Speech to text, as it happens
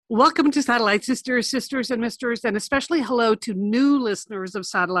Welcome to Satellite Sisters, Sisters and Misters, and especially hello to new listeners of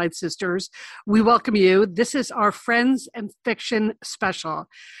Satellite Sisters. We welcome you. This is our Friends and Fiction special.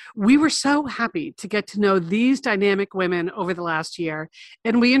 We were so happy to get to know these dynamic women over the last year,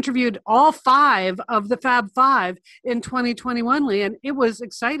 and we interviewed all 5 of the Fab Five in 2021, Lee, and it was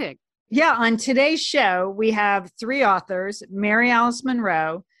exciting. Yeah, on today's show, we have 3 authors, Mary Alice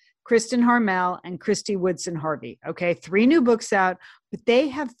Monroe, Kristin Harmel, and Kristy Woodson Harvey. Okay, 3 new books out, but they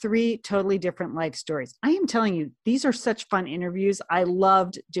have 3 totally different life stories. I am telling you, these are such fun interviews. I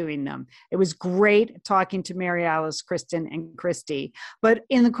loved doing them. It was great talking to Mary Alice, Kristin, and Kristy. But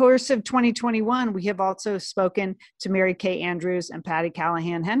in the course of 2021, we have also spoken to Mary Kay Andrews and Patty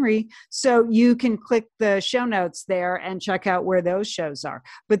Callahan Henry. So you can click the show notes there and check out where those shows are.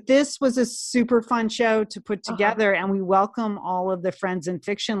 But this was a super fun show to put together, and we welcome all of the Friends and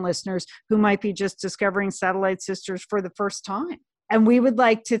Fiction listeners who might be just discovering Satellite Sisters for the first time. And we would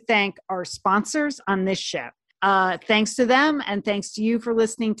like to thank our sponsors on this show. Thanks to them, and thanks to you for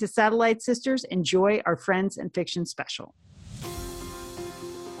listening to Satellite Sisters. Enjoy our Friends and Fiction special.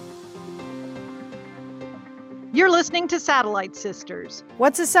 You're listening to Satellite Sisters.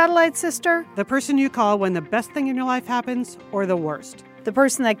 What's a Satellite Sister? The person you call when the best thing in your life happens or the worst. The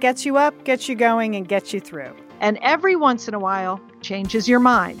person that gets you up, gets you going, and gets you through. And every once in a while, changes your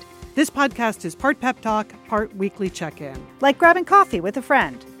mind. This podcast is part pep talk, part weekly check-in. Like grabbing coffee with a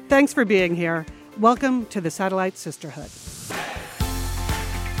friend. Thanks for being here. Welcome to the Satellite Sisterhood.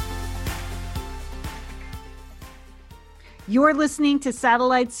 You're listening to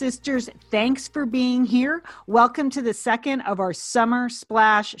Satellite Sisters. Thanks for being here. Welcome to the second of our Summer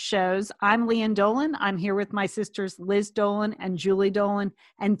Splash shows. I'm Leanne Dolan. I'm here with my sisters Liz Dolan and Julie Dolan.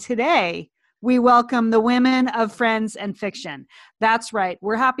 And today, we welcome the women of Friends and Fiction. That's right.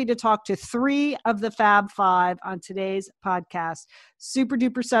 We're happy to talk to 3 of the Fab Five on today's podcast. Super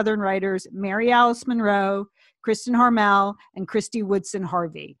duper Southern writers, Mary Alice Monroe, Kristin Harmel, and Kristy Woodson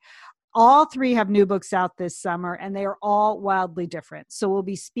Harvey. All 3 have new books out this summer, and they are all wildly different. So we'll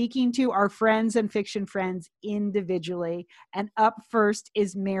be speaking to our Friends and Fiction friends individually. And up first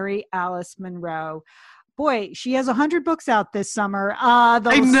is Mary Alice Monroe. Boy, she has 100 books out this summer. I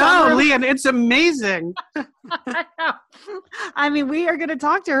know, Leanne, it's amazing. I mean, we are going to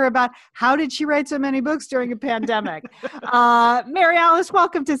talk to her about how did she write so many books during a pandemic. Mary Alice,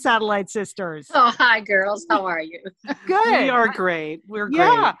 welcome to Satellite Sisters. Oh, hi, girls. How are you? Good. We are great. We're great.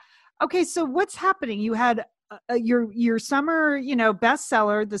 Yeah. Okay, so what's happening? You had your summer,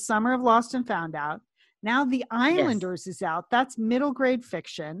 bestseller, The Summer of Lost and Found Out. Now The Islanders is out. That's middle grade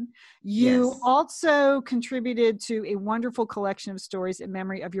fiction. You also contributed to a wonderful collection of stories in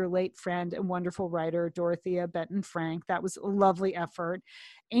memory of your late friend and wonderful writer, Dorothea Benton Frank. That was a lovely effort.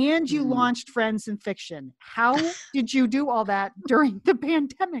 And you launched Friends and Fiction. How did you do all that during the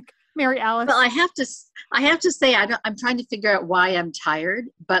pandemic, Mary Alice? Well, I have to say, I'm trying to figure out why I'm tired,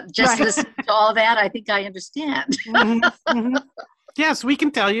 but just listening to all that, I think I understand. Yes, we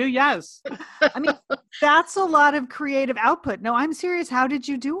can tell you, yes. I mean, that's a lot of creative output. No, I'm serious. How did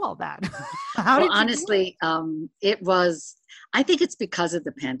you do all that? Honestly, it was, I think it's because of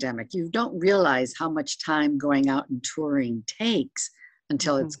the pandemic. You don't realize how much time going out and touring takes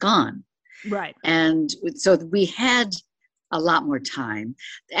until it's gone. Right. And so we had a lot more time.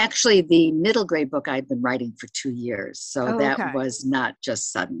 Actually, the middle grade book I've been writing for 2 years. So that was not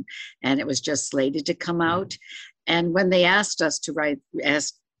just sudden. And it was just slated to come out. And when they asked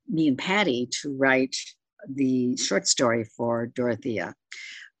me and Patty to write the short story for Dorothea,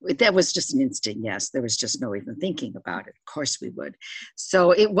 that was just an instant yes. There was just no even thinking about it. Of course we would.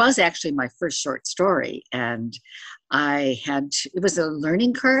 So it was actually my first short story. And it was a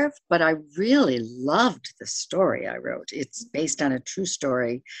learning curve, but I really loved the story I wrote. It's based on a true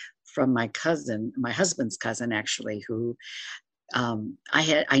story from my husband's cousin, actually, who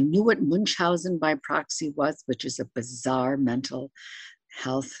I knew what Munchausen by proxy was, which is a bizarre mental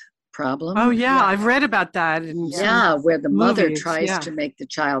health problem. Oh yeah, I've read about that. Where the mother tries to make the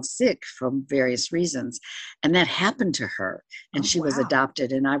child sick for various reasons. And that happened to her. And she was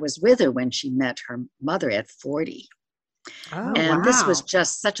adopted. And I was with her when she met her mother at 40. This was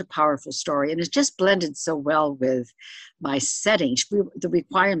just such a powerful story. And it just blended so well with my setting. The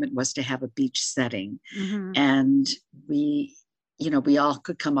requirement was to have a beach setting. And we all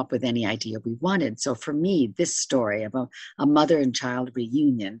could come up with any idea we wanted. So for me, this story of a mother and child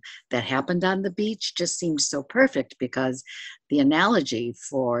reunion that happened on the beach just seemed so perfect, because the analogy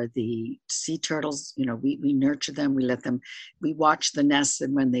for the sea turtles, we nurture them, we watch the nests,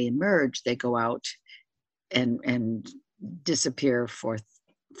 and when they emerge, they go out and disappear for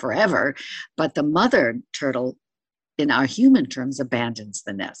forever. But the mother turtle in our human terms, abandons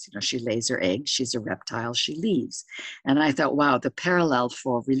the nest. She lays her egg, she's a reptile, she leaves. And I thought, wow, the parallel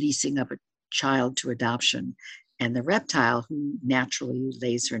for releasing of a child to adoption and the reptile who naturally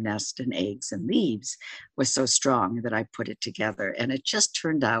lays her nest and eggs and leaves was so strong that I put it together. And it just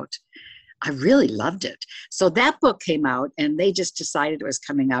turned out, I really loved it. So that book came out and they just decided it was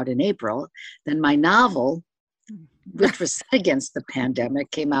coming out in April. Then my novel, which was set against the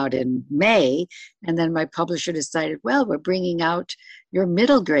pandemic, came out in May. And then my publisher decided, well, we're bringing out your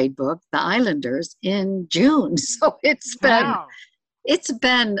middle grade book, The Islanders, in June. So it's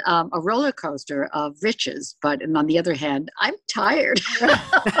been a roller coaster of riches. But on the other hand, I'm tired.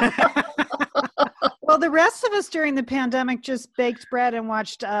 Well, the rest of us during the pandemic just baked bread and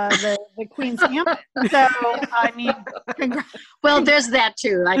watched the Queen's Gambit. So, I mean, well, there's that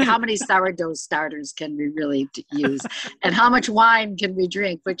too. Like, how many sourdough starters can we really use, and how much wine can we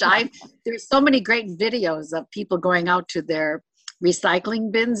drink? There's so many great videos of people going out to their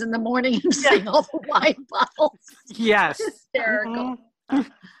recycling bins in the morning and seeing all the wine bottles. Yes, hysterical. Mm-hmm.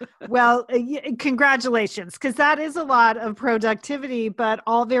 Well, congratulations, because that is a lot of productivity, but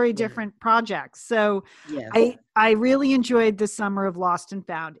all very different projects. So yes. I really enjoyed the summer of Lost and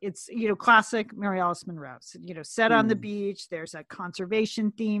Found. It's, classic Mary Alice Monroe, set on the beach. There's a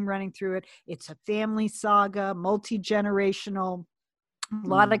conservation theme running through it. It's a family saga, multi-generational, a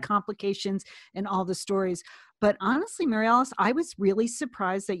lot of complications in all the stories. But honestly, Mary Alice, I was really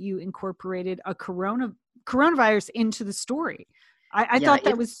surprised that you incorporated a coronavirus into the story. I thought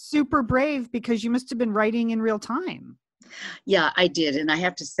that was super brave, because you must have been writing in real time. Yeah, I did. And I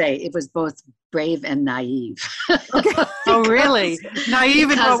have to say, it was both brave and naive. Okay. Oh, really? Naive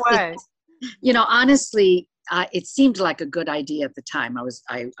in what way? Honestly, it seemed like a good idea at the time.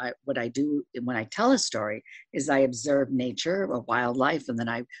 What I do when I tell a story is I observe nature or wildlife, and then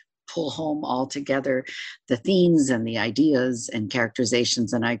I pull home all together the themes and the ideas and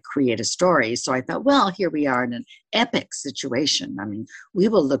characterizations, and I create a story. So I thought, well, here we are in an epic situation. I mean, we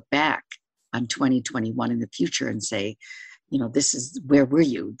will look back on 2021 in the future and say, this is, where were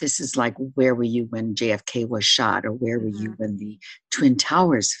you? This is like, where were you when JFK was shot, or where were you when the Twin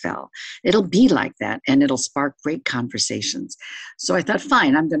Towers fell? It'll be like that, and it'll spark great conversations. So I thought,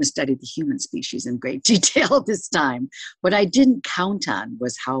 fine, I'm going to study the human species in great detail this time. What I didn't count on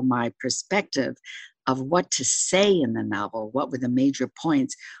was how my perspective of what to say in the novel, what were the major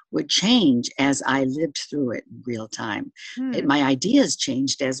points, would change as I lived through it in real time. My ideas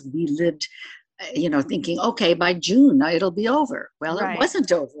changed as we lived, thinking, okay, by June, it'll be over. Well, It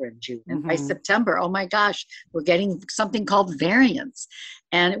wasn't over in June. And by September, oh my gosh, we're getting something called variants.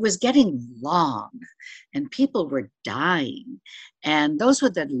 And it was getting long, and people were dying. And those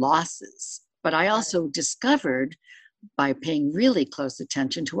were the losses. But I also discovered, by paying really close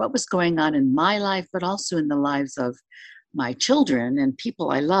attention to what was going on in my life, but also in the lives of my children and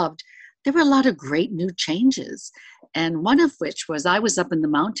people I loved, there were a lot of great new changes. And one of which was, I was up in the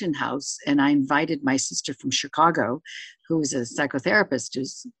mountain house, and I invited my sister from Chicago, who is a psychotherapist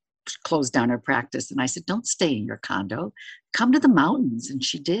who's closed down her practice. And I said, don't stay in your condo, come to the mountains. And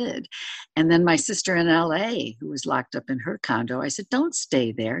she did. And then my sister in LA, who was locked up in her condo, I said, don't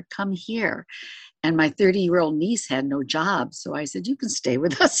stay there, come here. And my 30-year-old niece had no job. So I said, you can stay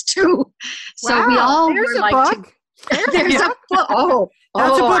with us too. So wow, we all there's were a like, book. There's a book.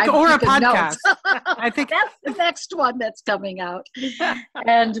 That's a book I'm or a taking podcast. notes. I think that's the next one that's coming out.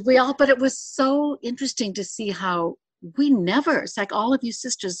 But it was so interesting to see how it's like all of you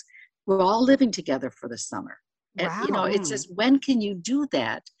sisters, we're all living together for the summer. Wow. And, it's just, when can you do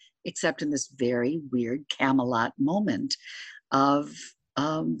that except in this very weird Camelot moment of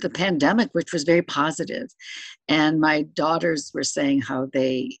the pandemic, which was very positive. And my daughters were saying how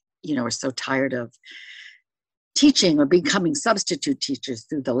they, are so tired of teaching or becoming substitute teachers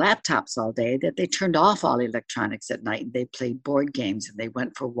through the laptops all day that they turned off all electronics at night, and they played board games, and they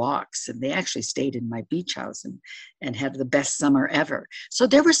went for walks, and they actually stayed in my beach house and had the best summer ever. So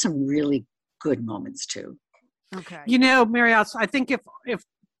there were some really good moments too. Okay. Mary Alice, I think if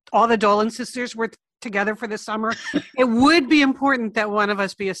all the Dolan sisters were together for the summer, it would be important that one of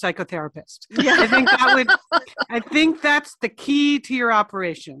us be a psychotherapist. Yeah. I think that's the key to your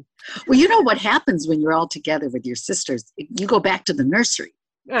operation. Well, you know what happens when you're all together with your sisters? You go back to the nursery.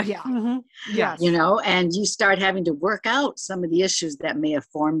 Yeah. Mm-hmm. Yes. And you start having to work out some of the issues that may have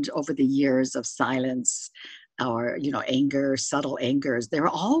formed over the years of silence or, anger, subtle angers. They're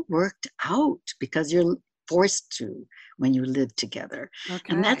all worked out because you're forced to when you live together.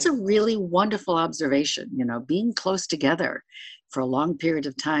 Okay. And that's a really wonderful observation, being close together for a long period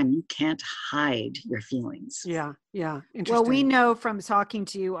of time, you can't hide your feelings. Yeah. Interesting. Well, we know from talking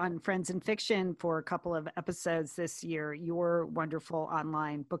to you on Friends in Fiction for a couple of episodes this year, your wonderful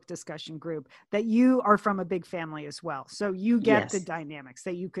online book discussion group, that you are from a big family as well. So you get the dynamics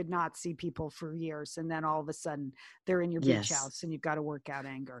that you could not see people for years. And then all of a sudden they're in your beach house and you've got to work out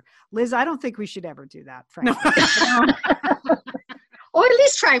anger. Liz, I don't think we should ever do that, frankly. Or at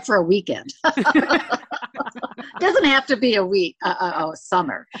least try for a weekend. Doesn't have to be a week,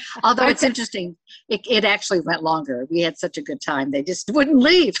 summer. Although it's interesting, it actually went longer. We had such a good time. They just wouldn't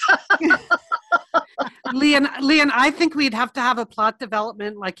leave. Leon, I think we'd have to have a plot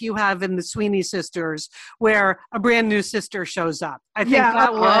development like you have in the Sweeney Sisters, where a brand new sister shows up. I think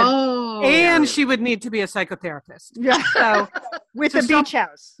that would, and she would need to be a psychotherapist. Yeah. So with a beach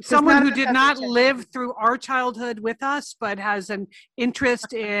house. Someone who did not live through our childhood with us, but has an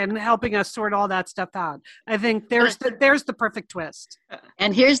interest in helping us sort all that stuff out. I think there's the perfect twist.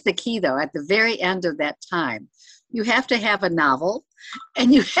 And here's the key, though. At the very end of that time, you have to have a novel,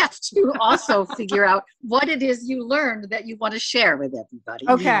 and you have to also figure out what it is you learned that you want to share with everybody.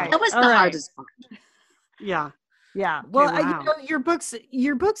 Okay. That was the hardest part. Yeah. Well, your books,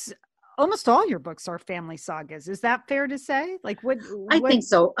 almost all your books are family sagas. Is that fair to say? Like I think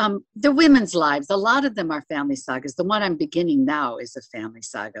so. The women's lives, a lot of them are family sagas. The one I'm beginning now is a family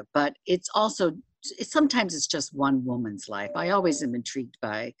saga, but it's also, sometimes it's just one woman's life. I always am intrigued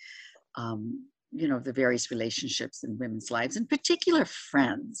by, the various relationships in women's lives, in particular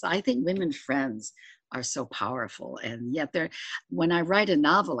friends. I think women friends are so powerful. And yet when I write a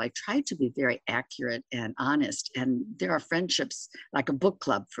novel, I try to be very accurate and honest. And there are friendships, like a book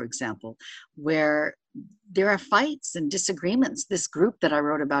club, for example, where there are fights and disagreements. This group that I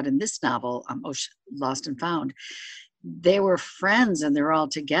wrote about in this novel, Lost and Found, they were friends and they're all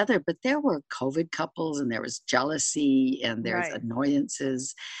together, but there were COVID couples and there was jealousy and there's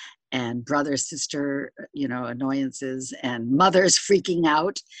annoyances and brother-sister, annoyances and mothers freaking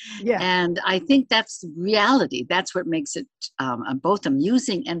out. Yeah. And I think that's reality. That's what makes it both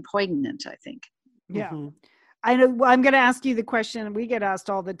amusing and poignant, I think. Yeah. Mm-hmm. I know. Well, I'm going to ask you the question we get asked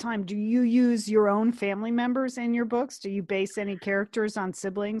all the time. Do you use your own family members in your books? Do you base any characters on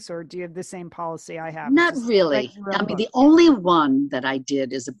siblings, or do you have the same policy I have? Not really. I mean, the only one that I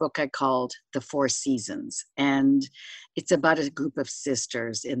did is a book I called The Four Seasons. And it's about a group of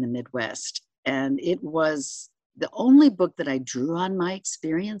sisters in the Midwest. And it was the only book that I drew on my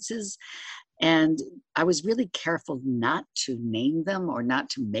experiences. And I was really careful not to name them or not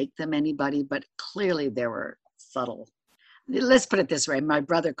to make them anybody, but clearly there were subtle. Let's put it this way. My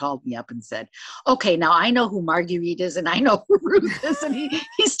brother called me up and said, okay, now I know who Marguerite is and I know who Ruth is. And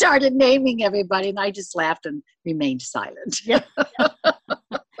he started naming everybody and I just laughed and remained silent. Yeah.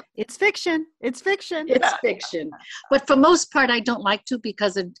 It's fiction. It's fiction. It's fiction. But for most part, I don't like to,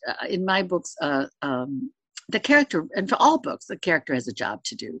 because in my books, the character, and for all books, the character has a job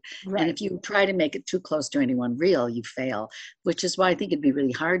to do. Right. And if you try to make it too close to anyone real, you fail, which is why I think it'd be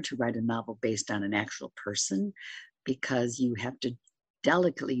really hard to write a novel based on an actual person, because you have to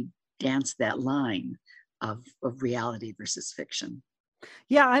delicately dance that line of reality versus fiction.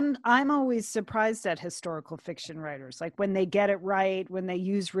 Yeah, I'm always surprised at historical fiction writers. Like when they get it right, when they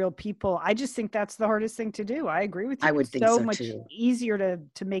use real people. I just think that's the hardest thing to do. I agree with you. I would think so much too. Easier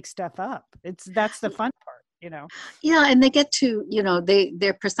to make stuff up. That's the fun part. Yeah, and they get to,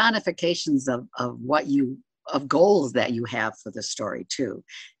 they're personifications of goals that you have for the story too.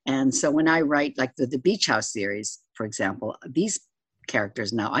 And so when I write, like the Beach House series, for example, these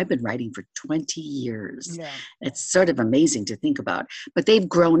characters now I've been writing for 20 years. Yeah. It's sort of amazing to think about, but they've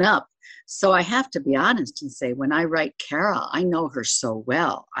grown up. So I have to be honest and say, when I write Carol, I know her so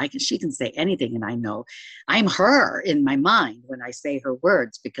well. She can say anything, and I know I'm her in my mind when I say her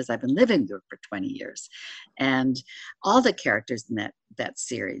words, because I've been living with her for 20 years. And all the characters in that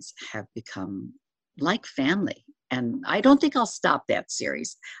series have become like family. And I don't think I'll stop that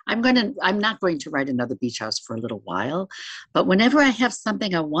series. I'm not going to write another Beach House for a little while, but whenever I have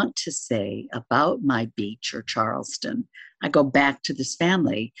something I want to say about my beach or Charleston, I go back to this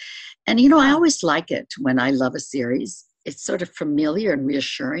family. And, I always like it when I love a series. It's sort of familiar and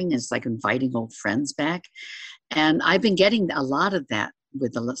reassuring. It's like inviting old friends back. And I've been getting a lot of that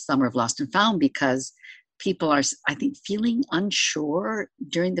with the Summer of Lost and Found, because people are, I think, feeling unsure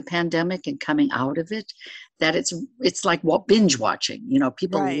during the pandemic and coming out of it, that it's like binge watching.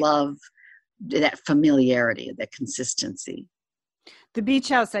 People love that familiarity, that consistency. The Beach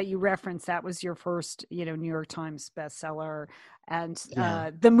House that you referenced, that was your first, New York Times bestseller. And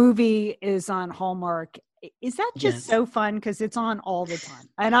the movie is on Hallmark. Is that just so fun? Because it's on all the time.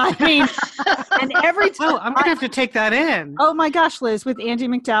 And I mean, and every time. Oh, I'm going to have to take that in. Oh my gosh, Liz, with Andie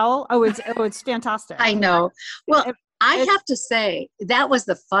MacDowell. It's fantastic. I know. Well, I have to say that was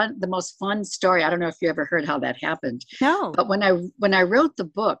the most fun story. I don't know if you ever heard how that happened. No. But when I wrote the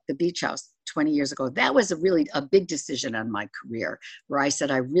book, The Beach House, 20 years ago, that was a big decision on my career, where I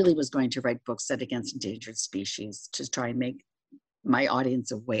said I really was going to write books set against endangered species to try and make my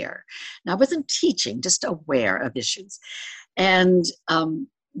audience aware. Now, I wasn't teaching, just aware of issues. And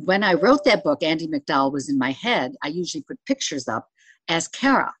when I wrote that book, Andie MacDowell was in my head. I usually put pictures up as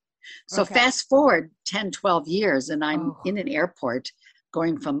Kara. So fast forward 10, 12 years, and I'm in an airport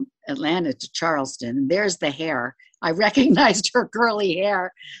going from Atlanta to Charleston, and there's the hair. I recognized her curly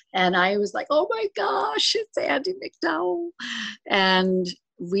hair, and I was like, oh my gosh, it's Andie MacDowell. And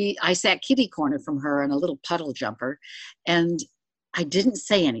I sat kitty corner from her in a little puddle jumper, and I didn't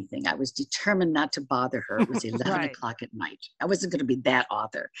say anything. I was determined not to bother her. It was 11 o'clock at night. I wasn't going to be that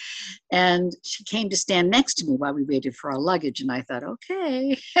author. And she came to stand next to me while we waited for our luggage. And I thought,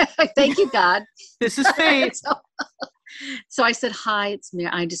 okay, thank you, God. This is fate. So I said, hi, it's me.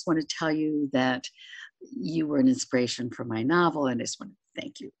 I just want to tell you that you were an inspiration for my novel. And I just want to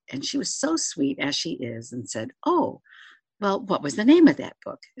thank you. And she was so sweet, as she is, and said, oh, well, what was the name of that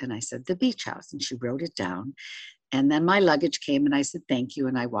book? And I said, The Beach House. And she wrote it down. And then my luggage came, and I said, thank you.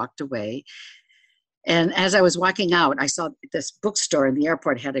 And I walked away. And as I was walking out, I saw this bookstore in the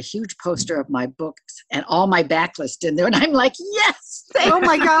airport had a huge poster of my books and all my backlist in there. And I'm like, yes, oh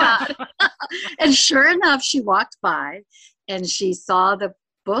my God. And sure enough, she walked by and she saw the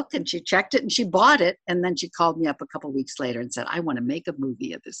book and she checked it and she bought it. And then she called me up a couple of weeks later and said, I want to make a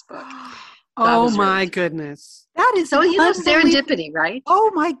movie of this book. Oh my goodness. That is so serendipity, right? Oh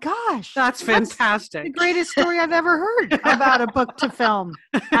my gosh. That's fantastic. That's the greatest story I've ever heard about a book to film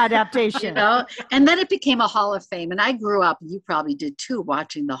adaptation. And then it became a Hall of Fame. And I grew up, you probably did too,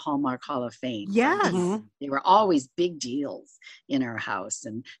 watching the Hallmark Hall of Fame. Yes. Mm-hmm. They were always big deals in our house.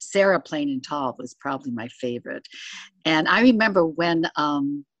 And Sarah Plain and Tall was probably my favorite. And I remember when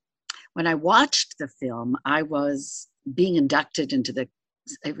I watched the film, I was being inducted into the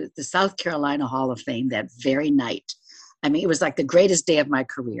South Carolina Hall of Fame that very night. I mean, it was like the greatest day of my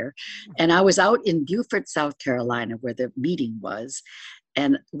career. And I was out in Beaufort, South Carolina, where the meeting was.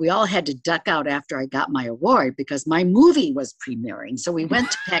 And we all had to duck out after I got my award because my movie was premiering. So we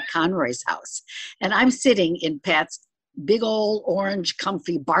went to Pat Conroy's house. And I'm sitting in Pat's big old orange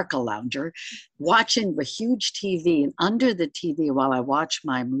comfy Barca lounger watching the huge TV. And under the TV while I watch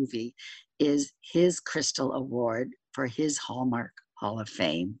my movie is his Crystal Award for his Hallmark Hall of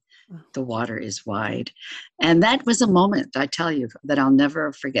Fame. The Water is Wide. And that was a moment, I tell you, that I'll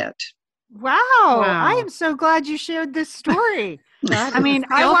never forget. Wow. I am so glad you shared this story. I mean,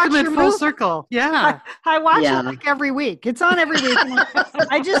 I watch your full circle. Yeah. I watch it like every week. It's on every week.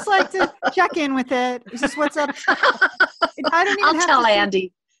 I just like to check in with it. It's just what's up. I don't even I'll tell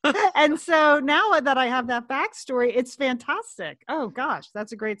Andy. And so now that I have that backstory, it's fantastic. Oh gosh,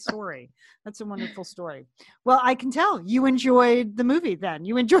 that's a great story. That's a wonderful story. Well, I can tell you enjoyed the movie then.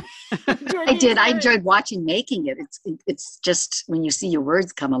 You enjoyed I did. I enjoyed making it. It's just when you see your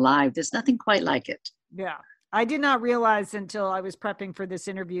words come alive, there's nothing quite like it. Yeah. I did not realize until I was prepping for this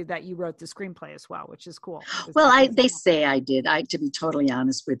interview that you wrote the screenplay as well, which is cool. Well, they say I did. To be totally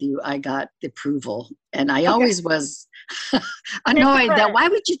honest with you, I got the approval, and I always was annoyed that why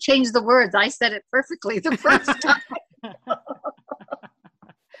would you change the words? I said it perfectly the first time.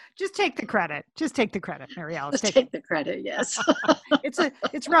 Just take the credit. Just take the credit, Mary Alice. Take the credit. Yes.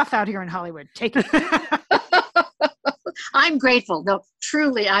 It's rough out here in Hollywood. Take it. I'm grateful. No,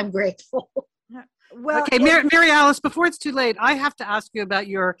 truly, I'm grateful. Well, okay, Mary Alice, before it's too late, I have to ask you about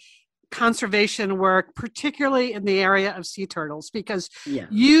your conservation work, particularly in the area of sea turtles, because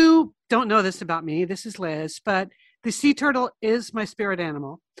you don't know this about me. This is Liz, but the sea turtle is my spirit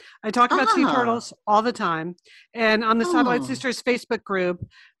animal. I talk about sea turtles all the time. And on the Satellite Sisters Facebook group,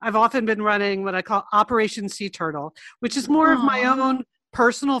 I've often been running what I call Operation Sea Turtle, which is more of my own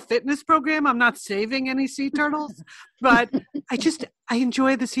personal fitness program. I'm not saving any sea turtles, but I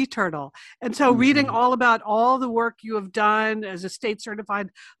enjoy the sea turtle. And so reading all about all the work you have done as a state certified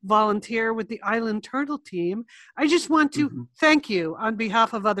volunteer with the Island Turtle Team, I just want to thank you on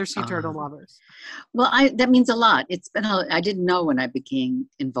behalf of other sea turtle lovers. Well, that means a lot. I didn't know when I became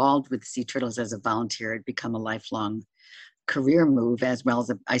involved with sea turtles as a volunteer, it'd become a lifelong career move, as well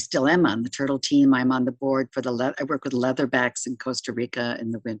as I still am on the turtle team. I'm on the board for I work with leatherbacks in Costa Rica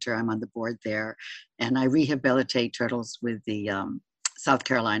in the winter. I'm on the board there, and I rehabilitate turtles with the South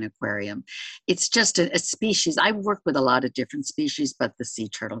Carolina Aquarium. It's just a species. I work with a lot of different species, but the sea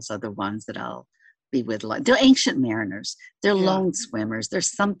turtles are the ones that I'll be with life. They're ancient mariners. They're Yeah. lone swimmers.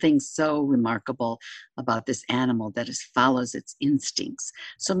 There's something so remarkable about this animal that follows its instincts.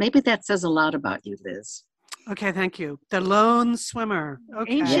 So maybe that says a lot about you, Liz. Okay, thank you. The lone swimmer.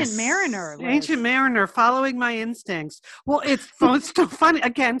 Okay. Ancient mariner. Liz. Ancient mariner, following my instincts. Well, it's so funny.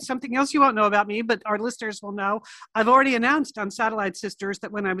 Again, something else you won't know about me, but our listeners will know. I've already announced on Satellite Sisters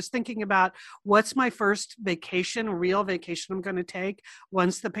that when I was thinking about what's my first vacation, real vacation I'm going to take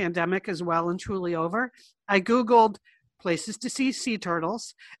once the pandemic is well and truly over, I Googled places to see sea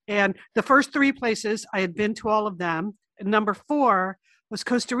turtles. And the first 3 places, I had been to all of them. And number 4 was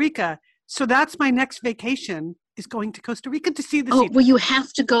Costa Rica. So that's my next vacation, is going to Costa Rica to see the sea turtles. Well, you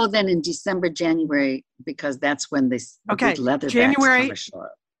have to go then in December, January, because that's when the big leatherbacks come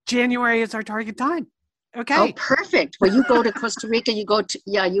ashore. January is our target time. Okay. Oh, perfect. Well, you go to Costa Rica, you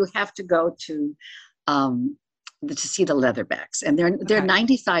have to go to see the leatherbacks. And they're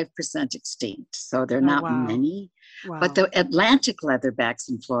 95% extinct, so they're not many. Wow. But the Atlantic leatherbacks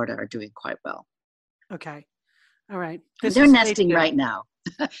in Florida are doing quite well. Okay. All right. They're nesting right now.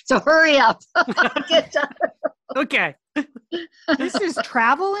 So hurry up. Get done. Okay. This is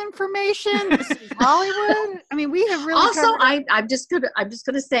travel information. This is Hollywood. I mean, we have really also. I'm just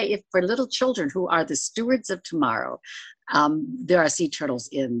gonna say, if for little children who are the stewards of tomorrow, there are sea turtles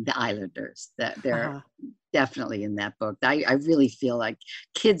in The Islanders. That they're definitely in that book. I really feel like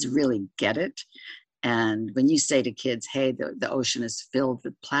kids really get it. And when you say to kids, "Hey, the ocean is filled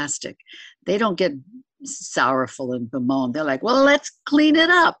with plastic," they don't get sorrowful and bemoan. They're like, well, let's clean it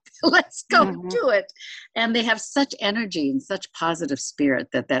up. Let's go do it. And they have such energy and such positive spirit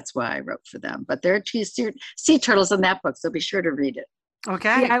that's why I wrote for them. But there are 2 sea turtles in that book, so be sure to read it.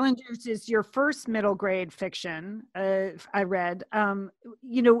 Okay. The Islanders is your first middle grade fiction, I read.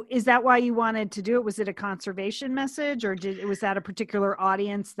 Is that why you wanted to do it? Was it a conservation message, or was that a particular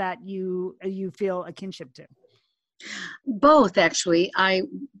audience that you feel a kinship to? Both, actually.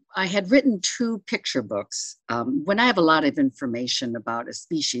 I had written 2 picture books. When I have a lot of information about a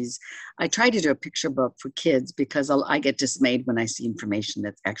species, I try to do a picture book for kids because I get dismayed when I see information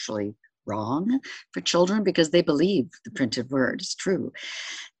that's actually wrong for children because they believe the printed word is true.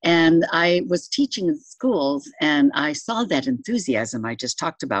 And I was teaching in schools and I saw that enthusiasm I just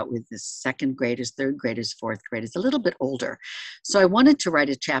talked about with the 2nd graders, 3rd graders, 4th graders, a little bit older. So I wanted to write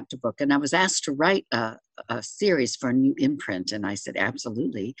a chapter book and I was asked to write a series for a new imprint. And I said,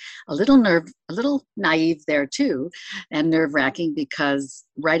 absolutely. A little naive there too, and nerve-wracking because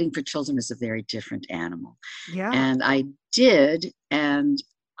writing for children is a very different animal. Yeah. And I did, and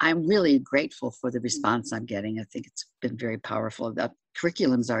I'm really grateful for the response I'm getting. I think it's been very powerful. The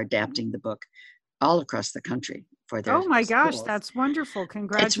curriculums are adapting the book all across the country for their Oh my gosh, schools. That's wonderful.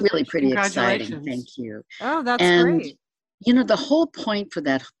 Congratulations. It's really pretty exciting. Thank you. Oh, that's great. The whole point for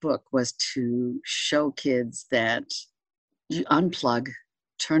that book was to show kids that you unplug,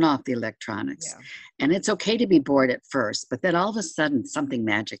 turn off the electronics. Yeah. And it's okay to be bored at first, but then all of a sudden something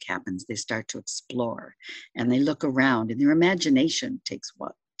magic happens. They start to explore and they look around and their imagination takes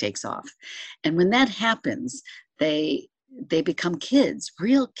off. And when that happens, they become kids,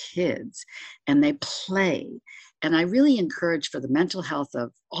 real kids, and they play. And I really encourage for the mental health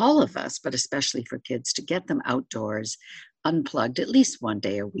of all of us, but especially for kids, to get them outdoors, unplugged at least one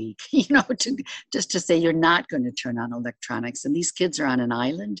day a week, just to say you're not going to turn on electronics. And these kids are on an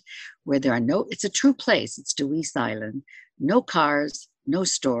island where there are it's a true place. It's Deweese Island, no cars, no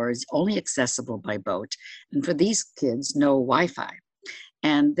stores, only accessible by boat. And for these kids, no Wi-Fi.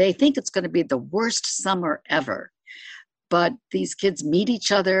 And they think it's going to be the worst summer ever. But these kids meet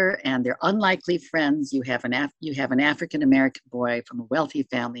each other and they're unlikely friends. You have an African-American boy from a wealthy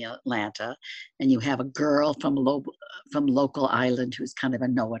family in Atlanta, and you have a girl from local island who's kind of a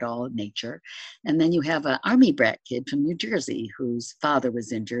know-it-all in nature. And then you have an army brat kid from New Jersey whose father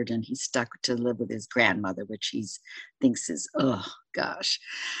was injured and he's stuck to live with his grandmother, which he thinks is, oh gosh.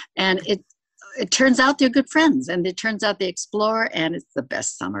 And it turns out they're good friends, and it turns out they explore, and it's the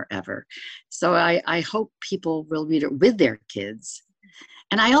best summer ever. So I hope people will read it with their kids.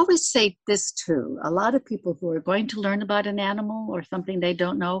 And I always say this too, a lot of people who are going to learn about an animal or something they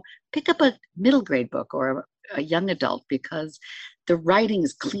don't know, pick up a middle grade book or a young adult, because the writing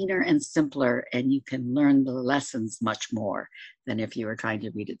is cleaner and simpler, and you can learn the lessons much more than if you were trying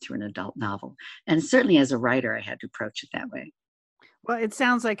to read it through an adult novel. And certainly as a writer, I had to approach it that way. Well, it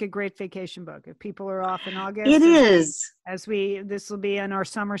sounds like a great vacation book. If people are off in August, it is. This will be on our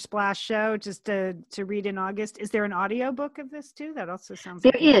summer splash show, just to read in August. Is there an audio book of this too? That also sounds.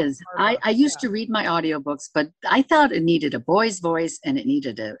 There is. I used to read my audiobooks, but I thought it needed a boy's voice and it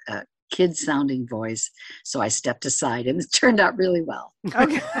needed a kid-sounding voice. So I stepped aside, and it turned out really well.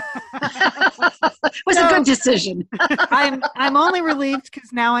 Okay. It was a good decision. I'm only relieved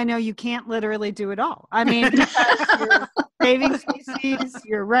because now I know you can't literally do it all. I mean, you're saving species,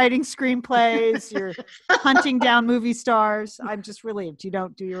 you're writing screenplays, you're hunting down movie stars. I'm just relieved you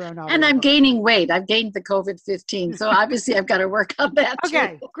don't do your own audio. And I'm gaining weight. I've gained the COVID-15, so obviously I've got to work on that too.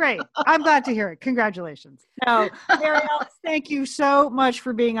 Okay, great. I'm glad to hear it. Congratulations. So, Mary Alice, thank you so much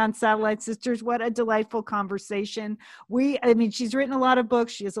for being on Satellite Sisters. What a delightful conversation. She's written a lot of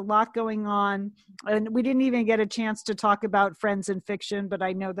books. She has a lot going on. And we didn't even get a chance to talk about Friends in Fiction, but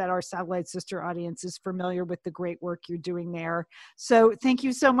I know that our Satellite Sister audience is familiar with the great work you're doing there. So thank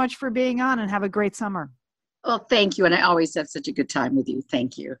you so much for being on, and have a great summer. Well, thank you. And I always have such a good time with you.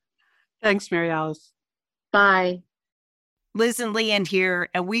 Thank you. Thanks, Mary Alice. Bye. Liz and Leanne here,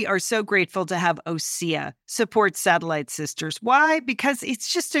 and we are so grateful to have OSEA support Satellite Sisters. Why? Because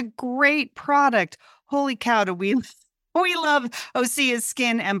it's just a great product. Holy cow, do we love OSEA's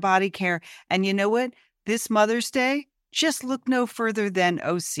skin and body care. And you know what? This Mother's Day, just look no further than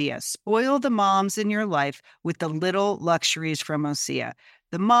OSEA. Spoil the moms in your life with the little luxuries from OSEA.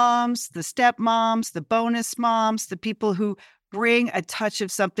 The moms, the stepmoms, the bonus moms, the people who bring a touch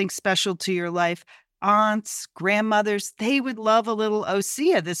of something special to your life. Aunts, grandmothers, they would love a little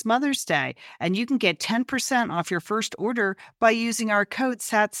OSEA this Mother's Day. And you can get 10% off your first order by using our code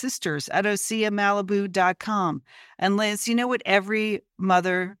SATSisters at OSEAMalibu.com. And Liz, you know what every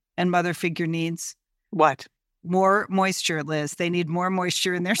mother and mother figure needs? What? More moisture, Liz. They need more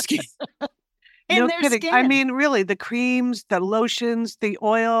moisture in their skin. No kidding. I mean, really, the creams, the lotions, the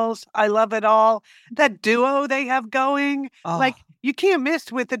oils, I love it all. That duo they have going, like you can't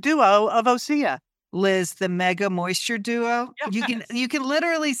miss with the duo of OSEA. Liz, the Mega Moisture Duo, Yes. you can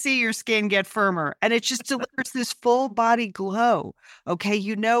literally see your skin get firmer, and it just delivers this full body glow. Okay,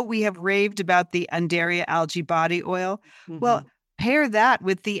 you know we have raved about the Undaria Algae Body Oil. Mm-hmm. Well, pair that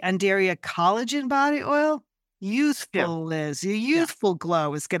with the Undaria Collagen Body Oil. Youthful, Liz, a youthful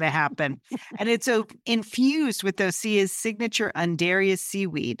glow is going to happen. And it's infused with OSEA's signature Undaria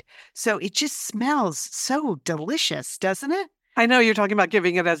seaweed. So it just smells so delicious, doesn't it? I know you're talking about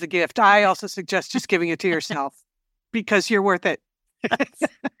giving it as a gift. I also suggest just giving it to yourself because you're worth it.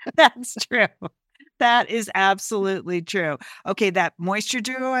 That's true. That is absolutely true. Okay, that Moisture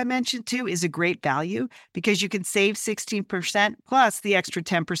Duo I mentioned too is a great value because you can save 16% plus the extra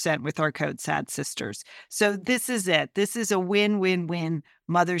 10% with our code SADSisters. So this is it. This is a win-win-win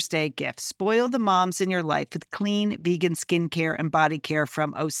Mother's Day gift. Spoil the moms in your life with clean vegan skincare and body care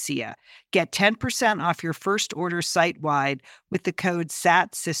from OSEA. Get 10% off your first order site-wide with the code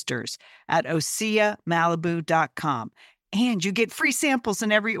SATSisters at OSEAMalibu.com. And you get free samples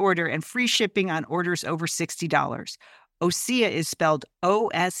in every order and free shipping on orders over $60. OSEA is spelled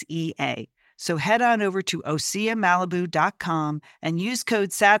O-S-E-A. So head on over to OSEAMalibu.com and use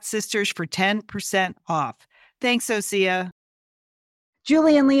code SATSisters for 10% off. Thanks, OSEA.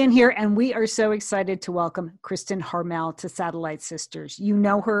 Julie and Leanne here, and we are so excited to welcome Kristin Harmel to Satellite Sisters. You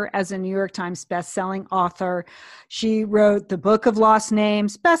know her as a New York Times bestselling author. She wrote The Book of Lost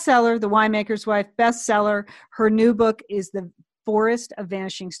Names, bestseller, The Winemaker's Wife, bestseller. Her new book is The Forest of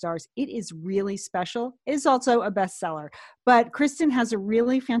Vanishing Stars. It is really special. It is also a bestseller. But Kristin has a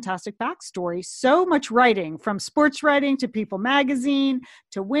really fantastic backstory. So much writing, from sports writing to People Magazine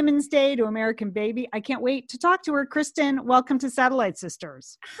to Women's Day to American Baby. I can't wait to talk to her. Kristin, welcome to Satellite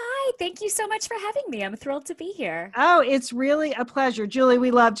Sisters. Hi, thank you so much for having me. I'm thrilled to be here. Oh, it's really a pleasure. Julie, we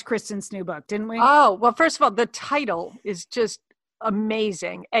loved Kristin's new book, didn't we? Oh, well, first of all, the title is just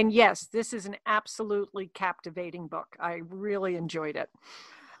amazing. And yes, this is an absolutely captivating book. I really enjoyed it.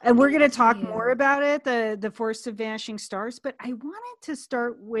 And we're going to talk more about it, the Forest of Vanishing Stars. But I wanted to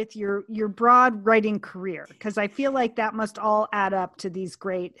start with your broad writing career, because I feel like that must all add up to these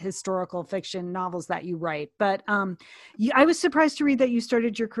great historical fiction novels that you write. But I was surprised to read that you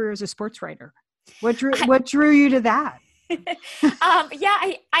started your career as a sports writer. What drew you to that?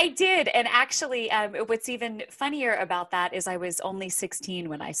 I did. And actually, what's even funnier about that is I was only 16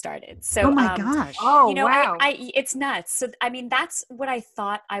 when I started. So, oh my gosh. Oh, wow. It's nuts. So, I mean, that's what I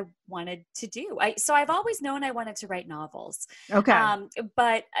thought I wanted to do. So I've always known I wanted to write novels. Okay.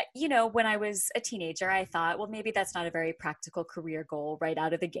 But when I was a teenager, I thought, well, maybe that's not a very practical career goal right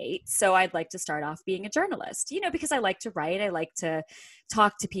out of the gate. So I'd like to start off being a journalist, because I like to write. I like to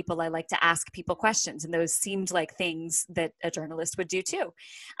talk to people. I like to ask people questions. And those seemed like things that a journalist would do too.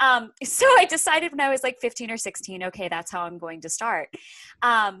 So I decided when I was like 15 or 16, okay, that's how I'm going to start.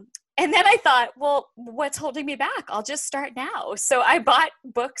 And then I thought, well, what's holding me back? I'll just start now. So I bought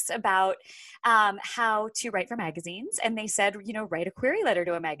books about how to write for magazines. And they said, write a query letter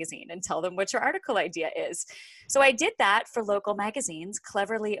to a magazine and tell them what your article idea is. So I did that for local magazines,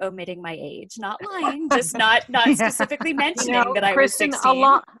 cleverly omitting my age, not lying, just not specifically mentioning that I was 16.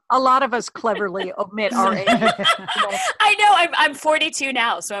 A lot of us cleverly omit our age. I know. I'm 42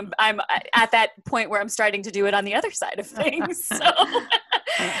 now. So I'm at that point where I'm starting to do it on the other side of things. So.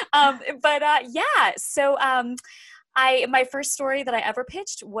 So my first story that I ever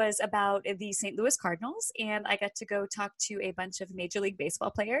pitched was about the St. Louis Cardinals, and I got to go talk to a bunch of Major League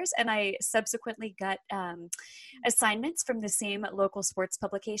Baseball players, and I subsequently got assignments from the same local sports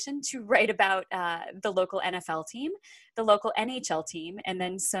publication to write about the local NFL team, the local NHL team, and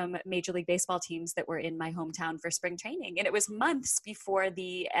then some Major League Baseball teams that were in my hometown for spring training. And it was months before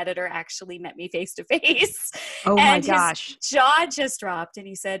the editor actually met me face to face. Oh my gosh. His jaw just dropped and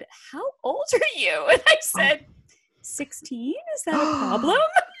he said, "How old are you?" And I said, 16? Is that a problem?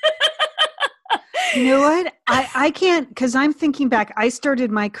 You know what? I can't, because I'm thinking back. I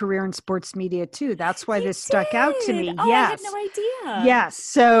started my career in sports media too. That's why this stuck out to me. Oh, yes. I had no idea. Yes.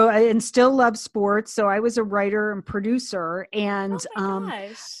 So, and still love sports. So I was a writer and producer, and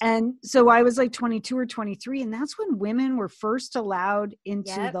and so I was like 22 or 23, and that's when women were first allowed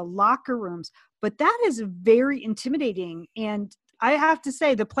into the locker rooms. But that is very intimidating, and I have to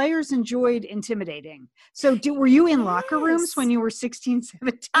say the players enjoyed intimidating. So were you in locker rooms when you were 16,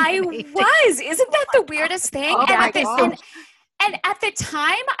 17? I was. Isn't that the weirdest thing? Oh, and at the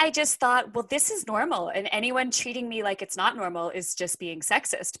time, I just thought, well, this is normal. And anyone treating me like it's not normal is just being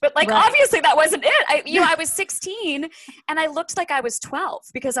sexist. But obviously that wasn't it. I was 16 and I looked like I was 12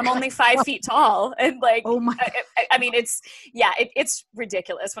 because I'm only 5 feet tall. And it's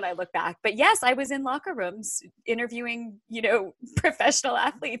ridiculous when I look back. But yes, I was in locker rooms interviewing, professional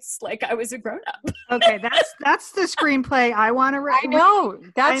athletes like I was a grown up. Okay. That's the screenplay I want to write. I know.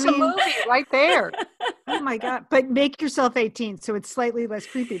 That's a movie right there. Oh my God. But make yourself 18. So it's slightly less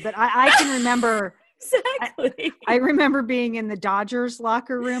creepy, but I can remember. Exactly. I remember being in the Dodgers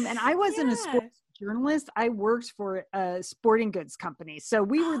locker room, and I wasn't a sports journalist. I worked for a sporting goods company. So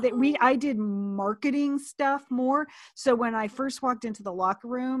I did marketing stuff more. So when I first walked into the locker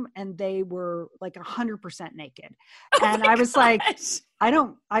room and they were like 100% naked, and I was like, I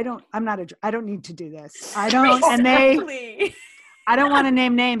don't need to do this. I don't. Exactly. And I don't want to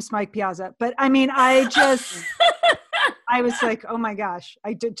name names, Mike Piazza, but I mean, I was like, oh my gosh,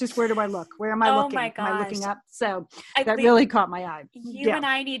 where do I look? Where am I looking? My gosh. Am I looking up? So that really caught my eye. You and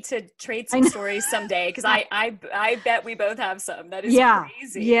I need to trade some stories someday, because I bet we both have some. That is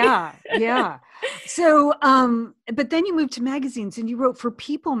crazy. Yeah. So, but then you moved to magazines and you wrote for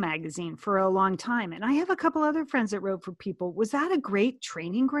People magazine for a long time. And I have a couple other friends that wrote for People. Was that a great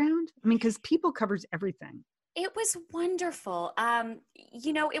training ground? I mean, because People covers everything. It was wonderful.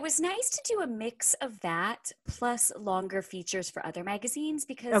 It was nice to do a mix of that plus longer features for other magazines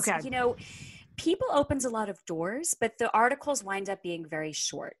because, People opens a lot of doors, but the articles wind up being very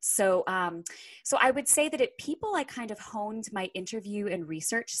short. So I would say that at People, I kind of honed my interview and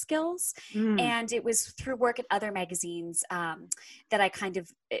research skills. And it was through work at other magazines that I kind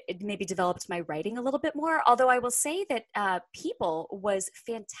of maybe developed my writing a little bit more. Although I will say that People was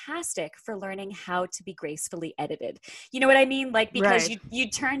fantastic for learning how to be gracefully edited. You know what I mean? Like, because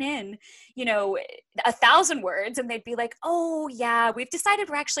you'd turn in, 1,000 words and they'd be like, oh yeah, we've decided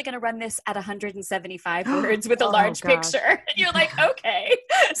we're actually going to run this at 175 words with a large picture. And you're like, okay.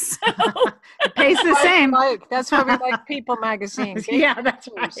 So it pays the same. That's why we like People magazine. Yeah, that's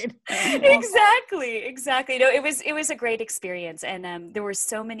right. Exactly. No, it was a great experience. And there were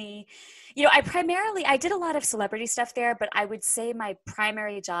so many, I did a lot of celebrity stuff there, but I would say my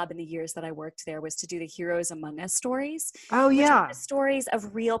primary job in the years that I worked there was to do the Heroes Among Us stories. Oh yeah. The stories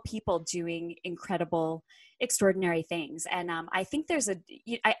of real people doing incredible, extraordinary things. And I think there's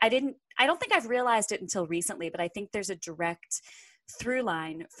I don't think I've realized it until recently, but I think there's a direct through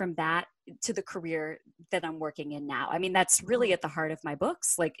line from that to the career that I'm working in now. I mean, that's really at the heart of my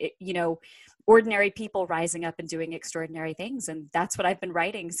books, ordinary people rising up and doing extraordinary things. And that's what I've been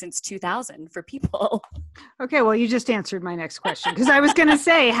writing since 2000 for People. Okay. Well, you just answered my next question, because I was going to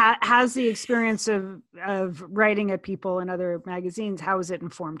say, has the experience of writing at People and other magazines, how has it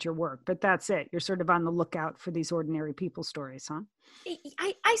informed your work? But that's it. You're sort of on the lookout for these ordinary people stories, huh?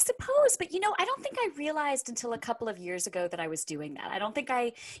 I suppose, but I don't think I realized until a couple of years ago that I was doing that. I don't think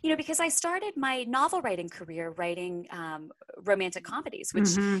because I started my novel writing career writing romantic comedies,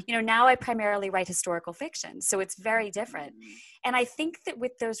 which, now I primarily write historical fiction. So it's very different. And I think that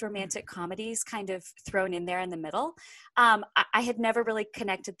with those romantic comedies kind of thrown in there in the middle, I had never really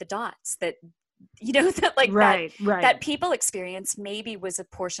connected the dots that, that like that people experience maybe was a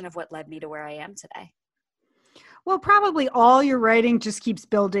portion of what led me to where I am today. Well, probably all your writing just keeps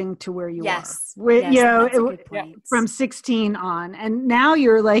building to where you are. From 16 on. And now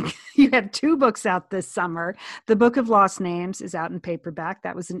you're like, you have 2 books out this summer. The Book of Lost Names is out in paperback.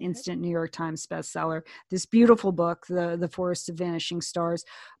 That was an instant New York Times bestseller. This beautiful book, The Forest of Vanishing Stars.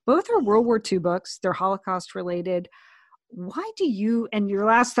 Both are World War II books. They're Holocaust related. Why do you, and your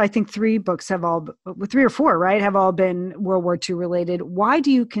last, I think 3 books have all, 3 or 4, right, have all been World War II related. Why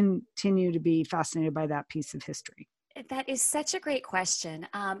do you continue to be fascinated by that piece of history? That is such a great question.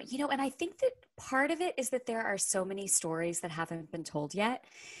 And I think that part of it is that there are so many stories that haven't been told yet.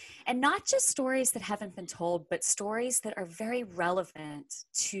 And not just stories that haven't been told, but stories that are very relevant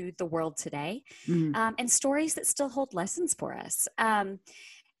to the world today, and stories that still hold lessons for us.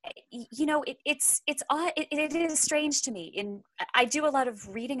 It's odd. It is strange to me. I do a lot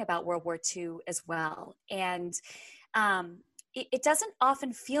of reading about World War II as well, and it doesn't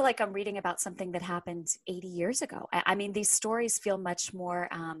often feel like I'm reading about something that happened 80 years ago. I mean, these stories feel much more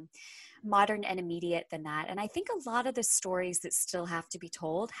modern and immediate than that. And I think a lot of the stories that still have to be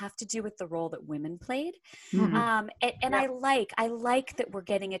told have to do with the role that women played. And I like that we're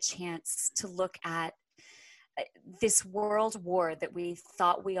getting a chance to look at this world war that we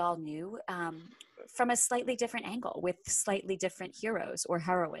thought we all knew from a slightly different angle with slightly different heroes or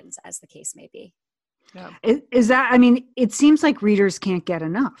heroines, as the case may be. Yeah. Is that, I mean, it seems like readers can't get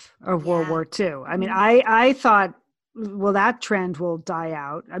enough of World War II. I mean, I thought, well, that trend will die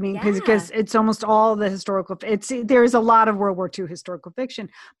out. I mean, because it's almost all the historical, there's a lot of World War II historical fiction,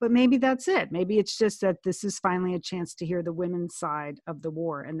 but maybe that's it. Maybe it's just that this is finally a chance to hear the women's side of the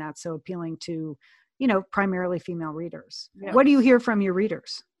war. And that's so appealing to, primarily female readers. Yeah. What do you hear from your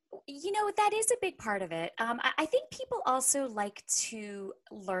readers? That is a big part of it. I think people also like to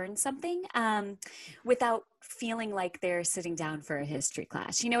learn something without feeling like they're sitting down for a history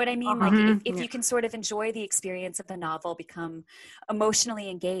class. You know what I mean? Like if you can sort of enjoy the experience of the novel, become emotionally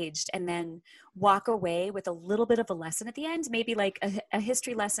engaged, and then walk away with a little bit of a lesson at the end, maybe like a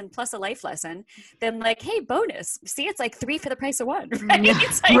history lesson plus a life lesson, then like, hey, bonus. See, it's like 3 for the price of 1. Right? Yeah.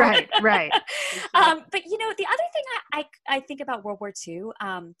 Like, right. But the other thing I think about World War II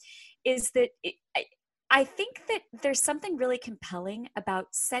is that I think that there's something really compelling about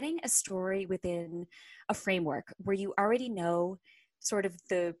setting a story within a framework where you already know sort of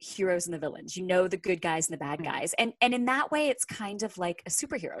the heroes and the villains, the good guys and the bad guys. And in that way, it's kind of like a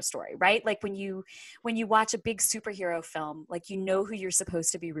superhero story, right? Like when you watch a big superhero film, like, who you're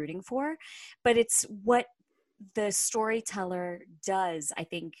supposed to be rooting for, but it's what the storyteller does, I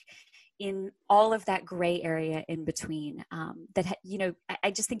think, in all of that gray area in between, I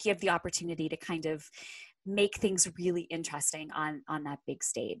just think you have the opportunity to kind of make things really interesting on that big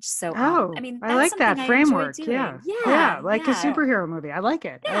stage. So, I like that framework. Yeah. Like a superhero movie. I like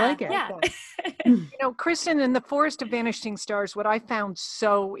it. I like it. Yeah. Kristin, in The Forest of Vanishing Stars, what I found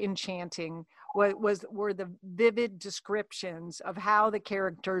so enchanting were the vivid descriptions of how the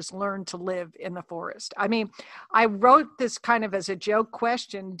characters learned to live in the forest. I mean, I wrote this kind of as a joke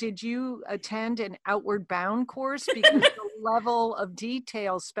question. Did you attend an Outward Bound course? Because the level of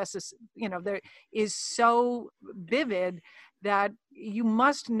detail there is so vivid that you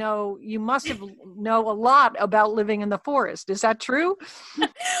must know a lot about living in the forest. Is that true?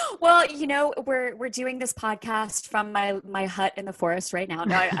 Well, we're doing this podcast from my hut in the forest right now.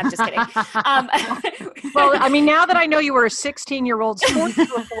 No, I'm just kidding. Well, I mean, now that I know you were a 16-year-old sports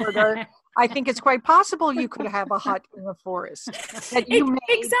reporter, I think it's quite possible you could have a hut in the forest that you made.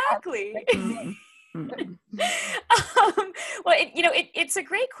 Exactly. Well, it's a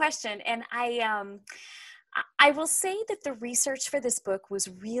great question, and I will say that the research for this book was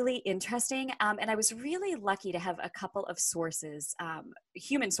really interesting, and I was really lucky to have a couple of sources,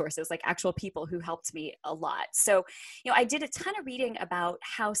 human sources, like actual people who helped me a lot. So, I did a ton of reading about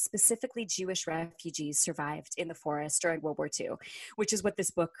how specifically Jewish refugees survived in the forest during World War II, which is what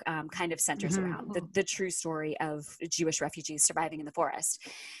this book kind of centers around, the true story of Jewish refugees surviving in the forest.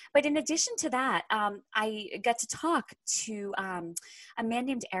 But in addition to that, I got to talk to a man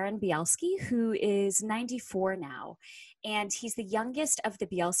named Aaron Bielski, who is 94 now. And he's the youngest of the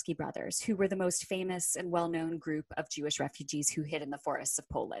Bielski brothers, who were the most famous and well-known group of Jewish refugees who hid in the forests of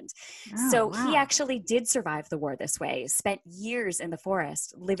Poland. He actually did survive the war this way, spent years in the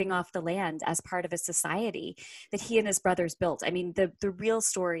forest, living off the land as part of a society that he and his brothers built. I mean, the real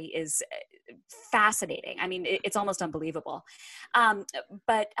story is fascinating. I mean, it's almost unbelievable.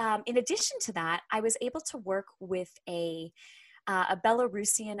 But in addition to that, I was able to work with a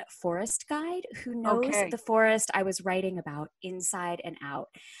Belarusian forest guide who knows the forest I was writing about inside and out.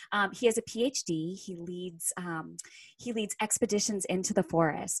 He has a PhD. He leads expeditions into the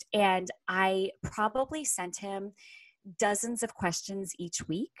forest, and I probably sent him dozens of questions each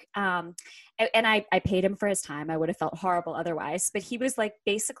week. And I paid him for his time. I would have felt horrible otherwise, but he was like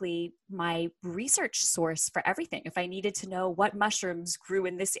basically my research source for everything. If I needed to know what mushrooms grew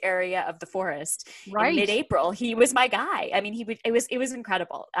in this area of the forest in mid-April, he was my guy. I mean, it was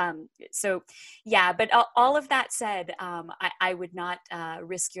incredible. So yeah, but all of that said, I would not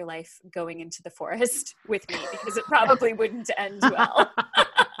risk your life going into the forest with me, because it probably wouldn't end well.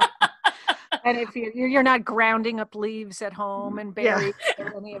 And if you're not grounding up leaves at home and burying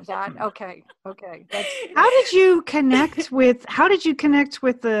any of that, okay. How did you connect with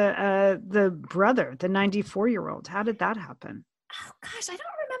the brother, the 94-year-old? How did that happen? Oh gosh, I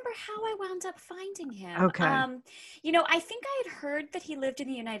don't remember how I wound up finding him. Okay. I think I had heard that he lived in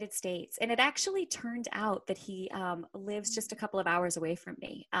the United States, and it actually turned out that he lives just a couple of hours away from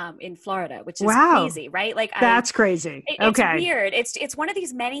me in Florida, which is crazy, right? Like that's crazy. It's weird. It's one of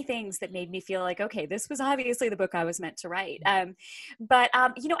these many things that made me feel like, okay, this was obviously the book I was meant to write. But I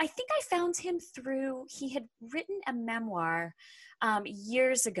think I found him through, he had written a memoir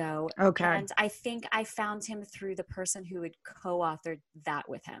years ago. Okay. And I think I found him through the person who had co-authored that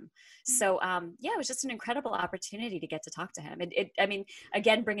with him. So, it was just an incredible opportunity to get to talk to him. I mean,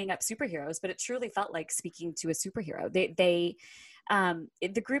 again, bringing up superheroes, but it truly felt like speaking to a superhero. The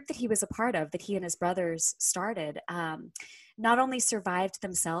group that he was a part of, that he and his brothers started, not only survived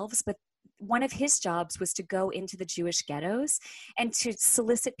themselves, but one of his jobs was to go into the Jewish ghettos and to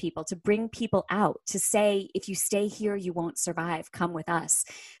solicit people, to bring people out, to say, if you stay here, you won't survive. Come with us.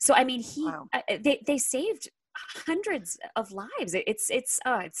 So, I mean, they saved hundreds of lives. It's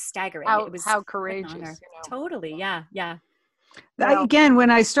staggering. How courageous. Totally. Yeah. Again, when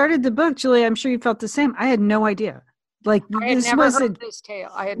I started the book, Julie, I'm sure you felt the same. I had no idea. Like, this was this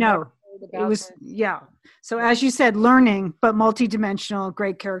tale. I had never heard about it was So as you said, learning, but multidimensional,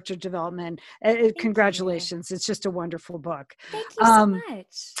 great character development. Congratulations. It's just a wonderful book. Thank you so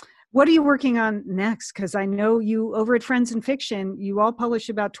much. What are you working on next? Because I know you over at Friends in Fiction, you all publish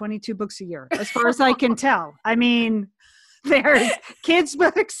about 22 books a year, as far as I can tell. I mean, there's kids'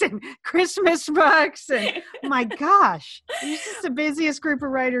 books and Christmas books, and my gosh, you're just the busiest group of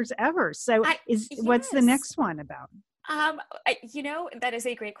writers ever. So what's the next one about? That is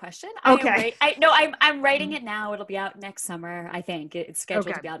a great question. Okay. I'm writing it now. It'll be out next summer. I think it's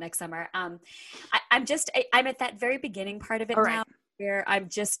scheduled to be out next summer. I'm at that very beginning part of it now, where I'm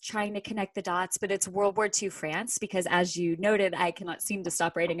just trying to connect the dots, but it's World War II France, because as you noted, I cannot seem to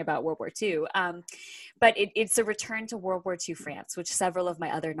stop writing about World War II. But it's a return to World War II France, which several of my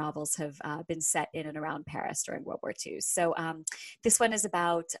other novels have been set in and around Paris during World War II. So this one is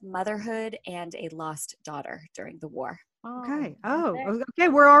about motherhood and a lost daughter during the war. Okay. Okay.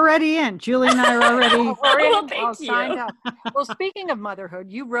 We're already in. Julie and I are already signed up. Well, speaking of motherhood,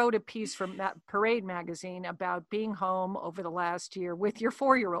 you wrote a piece from that Parade magazine about being home over the last year with your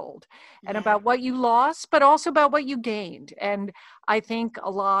 4-year-old and about what you lost, but also about what you gained. And I think a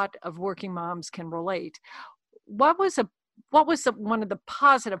lot of working moms can relate. What was one of the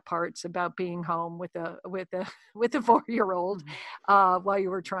positive parts about being home with a 4-year-old while you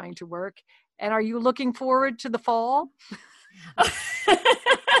were trying to work? And are you looking forward to the fall? Well,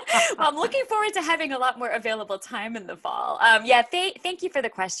 I'm looking forward to having a lot more available time in the fall. Thank you for the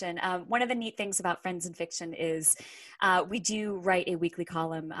question. One of the neat things about Friends in Fiction is we do write a weekly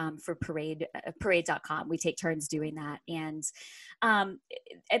column for parade.com. We take turns doing that. And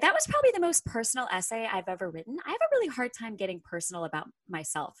that was probably the most personal essay I've ever written. I have a really hard time getting personal about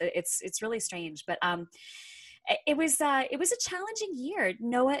myself. It's really strange, but it was a challenging year.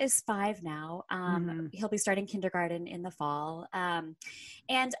 Noah is 5 now. He'll be starting kindergarten in the fall. And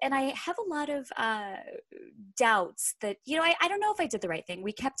I have a lot of doubts that, I don't know if I did the right thing.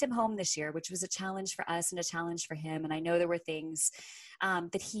 We kept him home this year, which was a challenge for us and a challenge for him. And I know there were things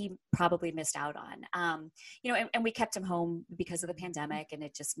that he probably missed out on, and we kept him home because of the pandemic, and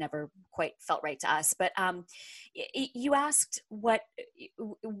it just never quite felt right to us. But you asked what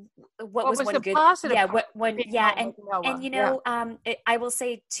was one the good, positive I will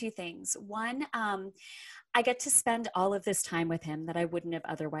say 2 things. One, I get to spend all of this time with him that I wouldn't have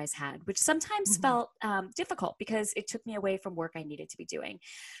otherwise had, which sometimes felt difficult because it took me away from work I needed to be doing.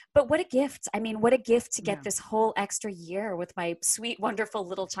 But what a gift. I mean, what a gift to get this whole extra year with my sweet, wonderful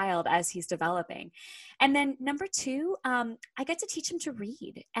little child as he's developing. And then number 2, I get to teach him to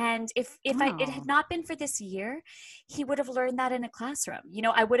read. And if it had not been for this year, he would have learned that in a classroom. You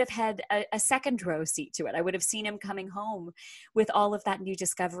know, I would have had a second row seat to it. I would have seen him coming home with all of that new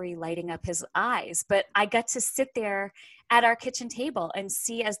discovery lighting up his eyes. But I got to sit there at our kitchen table and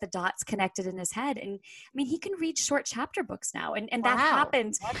see as the dots connected in his head. And I mean, he can read short chapter books now. And that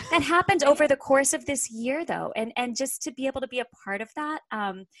happened over the course of this year though. And just to be able to be a part of that,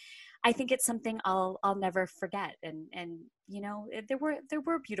 I think it's something I'll never forget. And you know, there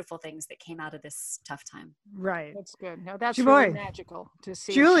were beautiful things that came out of this tough time. Right. That's good. No, that's really magical to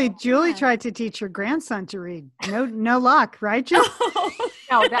see. Julie tried to teach her grandson to read. No luck, right, Julie?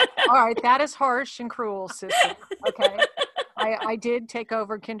 No, all right. That is harsh and cruel, sister. Okay. I did take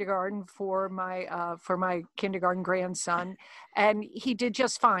over kindergarten for my kindergarten grandson, and he did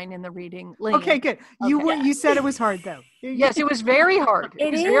just fine in the reading lane. Okay, good. You said it was hard though. Yes, it was very hard.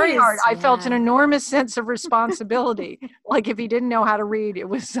 It was very hard. I felt an enormous sense of responsibility. Like if he didn't know how to read, it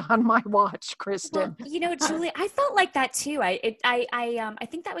was on my watch, Kristin. Well, you know, Julie, I felt like that too. I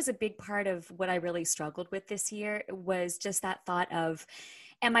think that was a big part of what I really struggled with this year was just that thought of,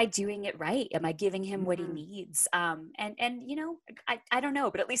 am I doing it right? Am I giving him what he needs? And you know, I don't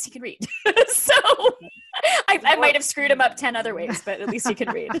know, but at least he can read. So I might have screwed him up 10 other ways, but at least he can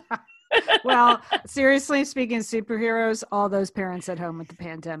read. Well, seriously, speaking of superheroes, all those parents at home with the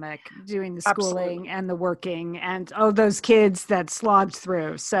pandemic, doing the schooling and the working, and those kids that slogged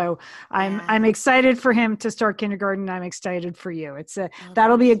through. So I'm excited for him to start kindergarten. I'm excited for you.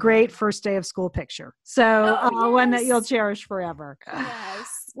 That'll be a great first day of school picture. So one that you'll cherish forever. Yes.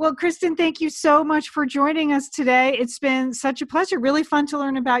 Well, Kristin, thank you so much for joining us today. It's been such a pleasure. Really fun to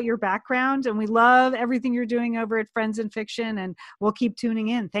learn about your background, and we love everything you're doing over at Friends in Fiction, and we'll keep tuning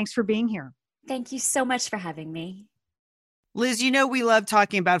in. Thanks for being here. Thank you so much for having me. Liz, you know we love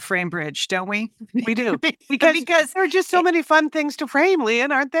talking about FrameBridge, don't we? We do. Because there are just so many fun things to frame,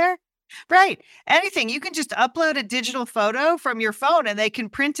 Leanne, aren't there? Right. Anything. You can just upload a digital photo from your phone and they can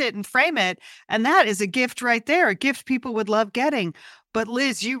print it and frame it. And that is a gift right there, a gift people would love getting. But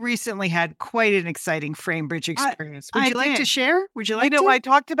Liz, you recently had quite an exciting FrameBridge experience. Would you like to share? I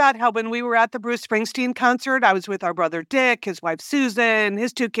talked about how when we were at the Bruce Springsteen concert, I was with our brother Dick, his wife Susan,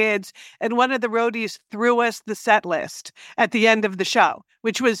 his 2 kids, and one of the roadies threw us the set list at the end of the show,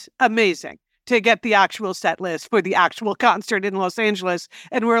 which was amazing to get the actual set list for the actual concert in Los Angeles.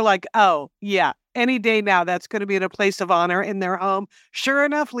 And we're like, oh, yeah. Any day now, that's going to be in a place of honor in their home. Sure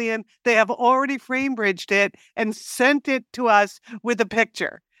enough, Leanne, they have already FrameBridged it and sent it to us with a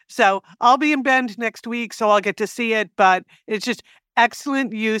picture. So I'll be in Bend next week, so I'll get to see it. But it's just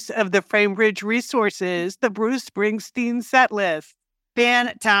excellent use of the FrameBridge resources, the Bruce Springsteen set list.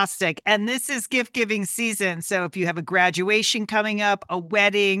 Fantastic. And this is gift giving season. So if you have a graduation coming up, a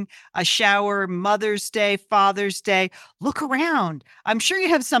wedding, a shower, Mother's Day, Father's Day, look around. I'm sure you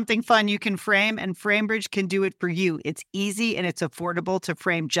have something fun you can frame, and FrameBridge can do it for you. It's easy and it's affordable to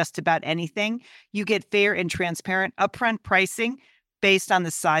frame just about anything. You get fair and transparent upfront pricing based on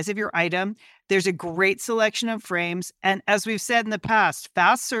the size of your item. There's a great selection of frames. And as we've said in the past,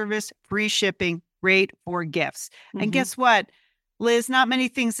 fast service, free shipping, great for gifts. And guess what? Liz, not many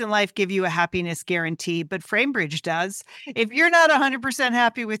things in life give you a happiness guarantee, but FrameBridge does. If you're not 100%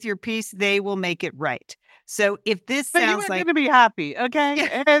 happy with your piece, they will make it right. So if this sounds like... You're going to be happy,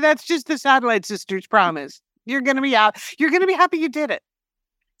 okay? And that's just the Satellite Sisters promise. You're going to be out. You're going to be happy you did it.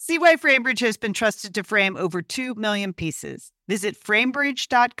 See why FrameBridge has been trusted to frame over 2 million pieces. Visit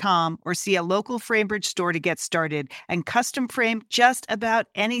framebridge.com or see a local FrameBridge store to get started and custom frame just about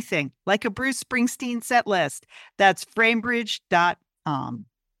anything, like a Bruce Springsteen set list. That's framebridge.com.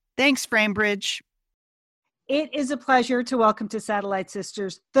 Thanks, FrameBridge. It is a pleasure to welcome to Satellite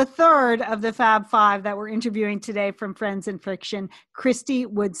Sisters, the third of the Fab Five that we're interviewing today from Friends in Fiction, Kristy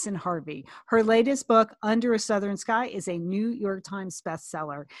Woodson Harvey. Her latest book, Under a Southern Sky, is a New York Times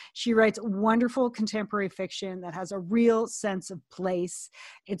bestseller. She writes wonderful contemporary fiction that has a real sense of place.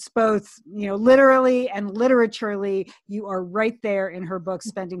 It's both, literally and literaturely. You are right there in her book,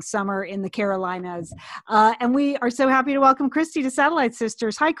 spending summer in the Carolinas. And we are so happy to welcome Kristy to Satellite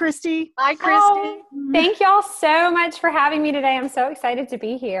Sisters. Hi, Kristy. Hi, Kristy. Oh, thank y'all so much for having me today. I'm so excited to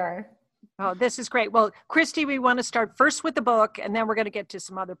be here. Oh, this is great. Well, Kristy, we want to start first with the book, and then we're going to get to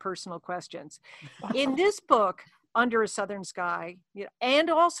some other personal questions. In this book, Under a Southern Sky, and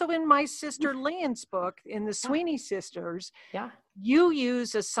also in my sister Lynn's book, in the Sweeney Sisters, you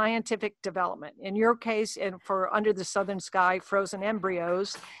use a scientific development. In your case, and for Under the Southern Sky, frozen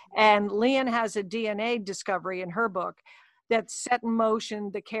embryos, and Lynn has a DNA discovery in her book that set in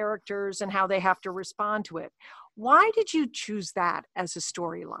motion the characters and how they have to respond to it. Why did you choose that as a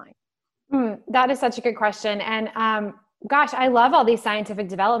storyline? That is such a good question. And gosh, I love all these scientific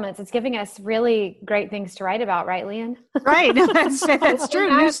developments. It's giving us really great things to write about, right, Leanne? Right. That's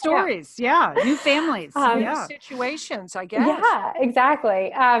true. New stories. Yeah. New families. New situations, I guess. Yeah,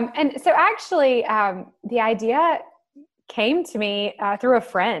 exactly. And so actually, the idea came to me through a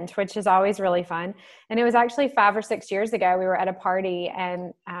friend, which is always really fun. And it was actually 5 or 6 years ago. We were at a party,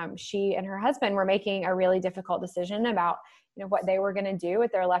 and she and her husband were making a really difficult decision about what they were going to do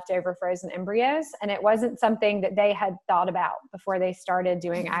with their leftover frozen embryos. And it wasn't something that they had thought about before they started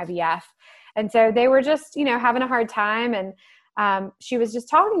doing IVF. And so they were just, having a hard time. And she was just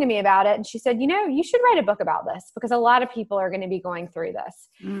talking to me about it. And she said, you should write a book about this, because a lot of people are going to be going through this.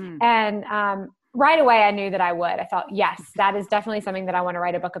 And right away, I knew that I would. I thought, yes, that is definitely something that I want to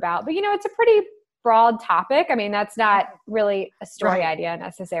write a book about. But, it's a pretty broad topic. I mean, that's not really a story idea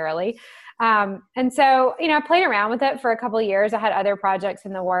necessarily. And so, I played around with it for a couple of years. I had other projects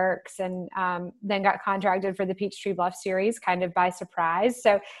in the works, and then got contracted for the Peachtree Bluff series kind of by surprise.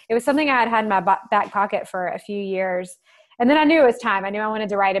 So it was something I had in my back pocket for a few years. And then I knew it was time. I knew I wanted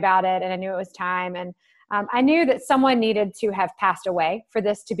to write about it, and I knew it was time. And I knew that someone needed to have passed away for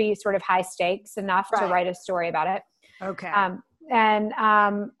this to be sort of high stakes enough to write a story about it. Okay.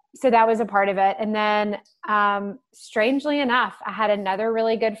 So that was a part of it. And then, strangely enough, I had another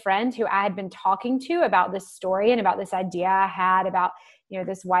really good friend who I had been talking to about this story and about this idea I had about,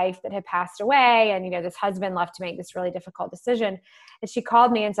 this wife that had passed away, and, this husband left to make this really difficult decision. And she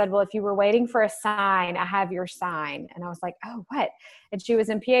called me and said, well, if you were waiting for a sign, I have your sign. And I was like, oh, what? And she was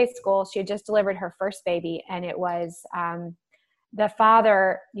in PA school. She had just delivered her first baby, and it was, the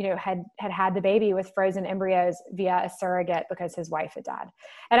father, had the baby with frozen embryos via a surrogate because his wife had died.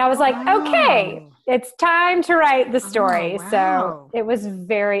 And I was like, okay, it's time to write the story. So it was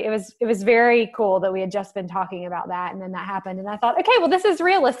very cool that we had just been talking about that. And then that happened. And I thought, okay, well, this is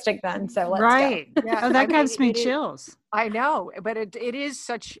realistic then. So let's go. Yeah, that gives me chills. I know, but it is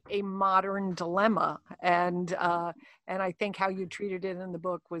such a modern dilemma. And I think how you treated it in the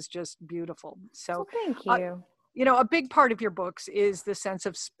book was just beautiful. So thank you. A big part of your books is the sense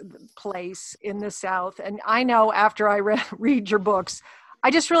of place in the South. And I know after I read your books,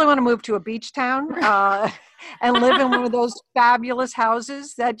 I just really want to move to a beach town and live in one of those fabulous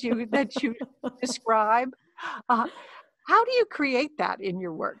houses that you describe. How do you create that in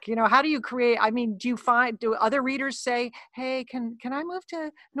your work? How do you create? I mean, do other readers say, hey, can I move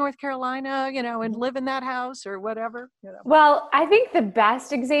to North Carolina, and live in that house or whatever? Well, I think the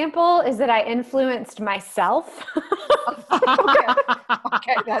best example is that I influenced myself.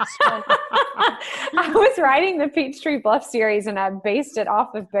 Okay, that's fun. I was writing the Peachtree Bluff series, and I based it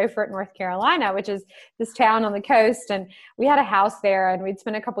off of Beaufort, North Carolina, which is this town on the coast. And we had a house there, and we'd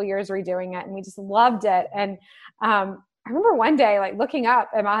spent a couple years redoing it, and we just loved it. And I remember one day looking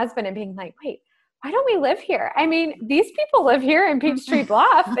up at my husband and being like, wait, why don't we live here? I mean, these people live here in Peachtree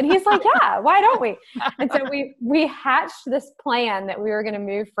Bluff. And he's like, yeah, why don't we? And so we hatched this plan that we were going to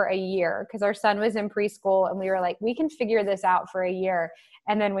move for a year because our son was in preschool, and we were like, we can figure this out for a year.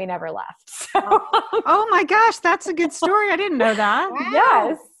 And then we never left. So, oh my gosh, that's a good story. I didn't know that. Wow.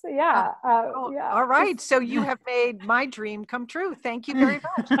 Yes. Yeah. Yeah. All right. So you have made my dream come true. Thank you very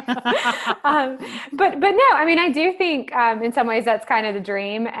much. But no, I mean, I do think in some ways that's kind of the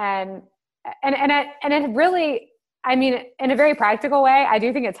dream. And it really, I mean, in a very practical way, I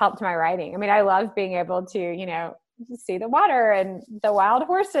do think it's helped my writing. I mean, I love being able to, see the water and the wild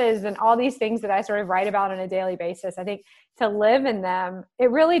horses and all these things that I sort of write about on a daily basis. I think to live in them, it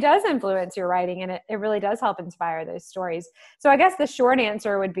really does influence your writing, and it really does help inspire those stories. So I guess the short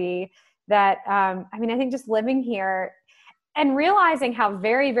answer would be that, I think just living here and realizing how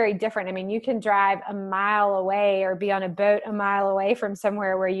very, very different. I mean, you can drive a mile away or be on a boat a mile away from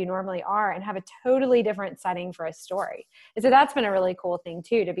somewhere where you normally are and have a totally different setting for a story. And so that's been a really cool thing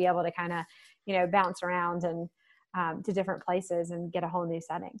too, to be able to kind of, bounce around and to different places and get a whole new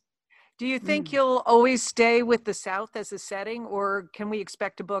setting. Do you think you'll always stay with the South as a setting, or can we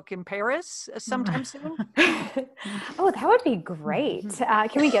expect a book in Paris sometime soon? Oh, that would be great.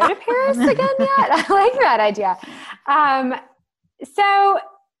 Can we go to Paris again yet? I like that idea. So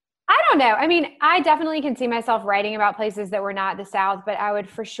I don't know. I mean, I definitely can see myself writing about places that were not the South, but I would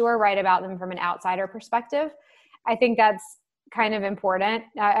for sure write about them from an outsider perspective. I think that's kind of important.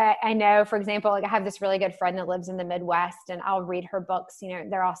 I know, for example, like I have this really good friend that lives in the Midwest, and I'll read her books, you know,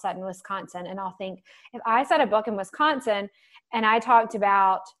 they're all set in Wisconsin. And I'll think, if I set a book in Wisconsin and I talked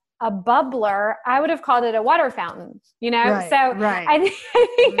about a bubbler, I would have called it a water fountain, you know? I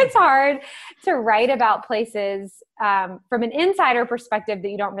think it's hard to write about places from an insider perspective that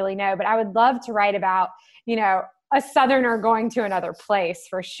you don't really know, but I would love to write about, you know, a Southerner going to another place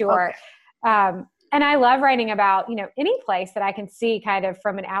for sure. Okay. And I love writing about, you know, any place that I can see kind of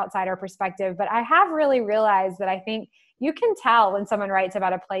from an outsider perspective, but I have really realized that I think you can tell when someone writes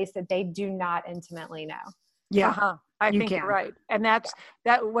about a place that they do not intimately know. Yeah. I think you're right. And that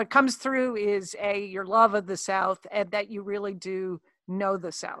what comes through is your love of the South, and that you really do know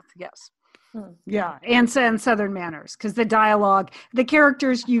the South. Yes. Yeah. And Southern manners, because the dialogue, the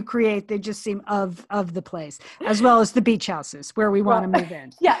characters you create, they just seem of the place, as well as the beach houses where we want to move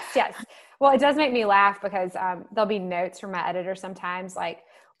in. Yes. Well, it does make me laugh because there'll be notes from my editor sometimes like,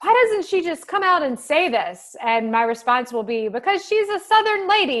 why doesn't she just come out and say this? And my response will be, because she's a Southern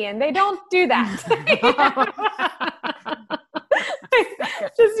lady and they don't do that.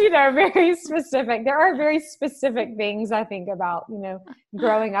 Just, you know, very specific. There are very specific things I think about, you know,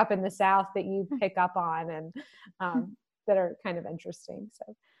 growing up in the South that you pick up on and that are kind of interesting.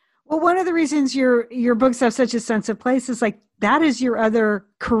 So. Well, one of the reasons your books have such a sense of place is like, that is your other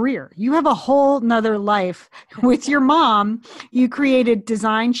career. You have a whole nother life. With your mom, you created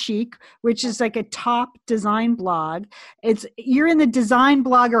Design Chic, which is like a top design blog. You're in the Design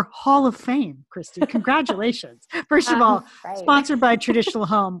Blogger Hall of Fame, Kristy. Congratulations. First of all, sponsored by Traditional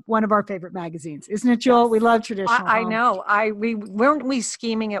Home, one of our favorite magazines. Isn't it, Joel? Yes. We love Traditional Home. I know. Weren't we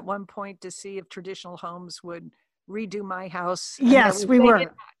scheming at one point to see if Traditional Homes would redo my house? Yes, we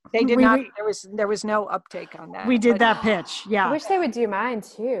were. They did not. There was no uptake on that. We did that pitch. Yeah. I wish they would do mine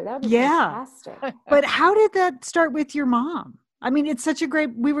too. That would be fantastic. But how did that start with your mom? I mean, it's such a great,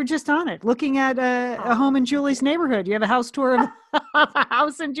 we were just on it, looking at a home in Julie's neighborhood. You have a house tour of a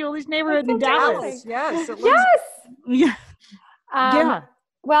house in Julie's neighborhood in Dallas. Yes. Yeah. Yeah.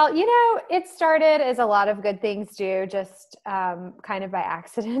 Well, you know, it started as a lot of good things do, just kind of by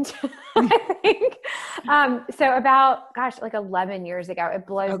accident, I think. So about, like 11 years ago, it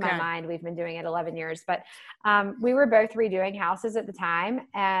blows my mind. We've been doing it 11 years, but we were both redoing houses at the time.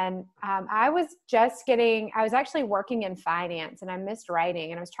 And I was actually working in finance and I missed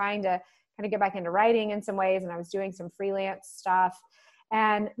writing, and I was trying to kind of get back into writing in some ways. And I was doing some freelance stuff.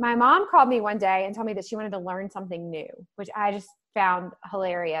 And my mom called me one day and told me that she wanted to learn something new, which I just found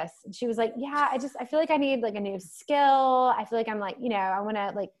hilarious. And she was like, yeah, I feel like I need like a new skill. I feel like I'm like, you know, I want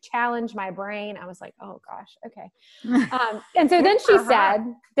to like challenge my brain. I was like, oh gosh. Okay. And so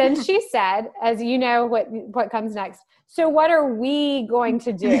then she said, as you know, what comes next. So what are we going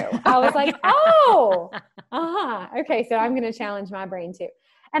to do? I was like, okay. So I'm going to challenge my brain too.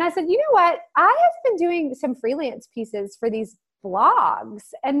 And I said, you know what? I have been doing some freelance pieces for these blogs,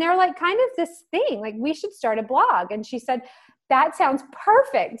 and they're like kind of this thing, like we should start a blog. And she said, that sounds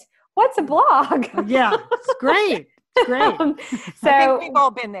perfect. What's a blog? Yeah, it's great. It's great. So I think we've all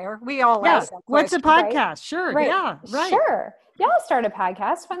been there. We all ask that what's a podcast? Right? Sure. Right. Yeah. Right. Sure. Y'all start a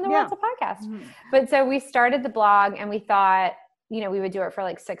podcast. When the world's a podcast. Mm-hmm. But so we started the blog, and we thought, you know, we would do it for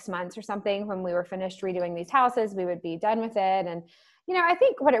like 6 months or something. When we were finished redoing these houses, we would be done with it. And you know, I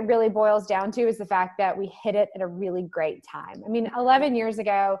think what it really boils down to is the fact that we hit it at a really great time. I mean, 11 years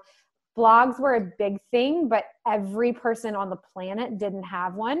ago, blogs were a big thing, but every person on the planet didn't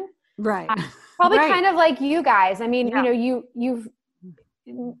have one. Right. Probably kind of like you guys. I mean, you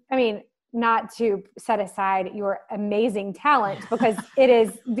know, not to set aside your amazing talent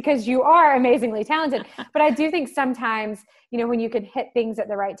because you are amazingly talented. But I do think sometimes, you know, when you can hit things at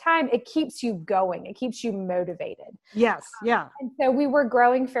the right time, it keeps you going. It keeps you motivated. Yes. Yeah. And so we were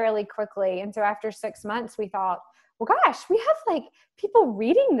growing fairly quickly. And so after 6 months, we thought, well, gosh, we have like people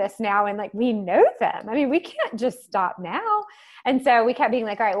reading this now and like we know them. I mean, we can't just stop now. And so we kept being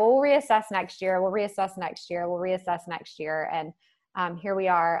like, all right, well, we'll reassess next year. We'll reassess next year. We'll reassess next year. And here we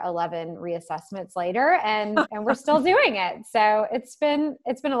are 11 reassessments later and we're still doing it. So it's been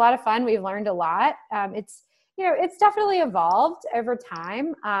a lot of fun. We've learned a lot. It's definitely evolved over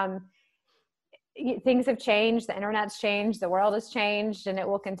time. Things have changed. The internet's changed. The world has changed, and it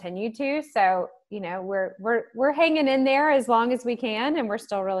will continue to. So, you know, we're hanging in there as long as we can, and we're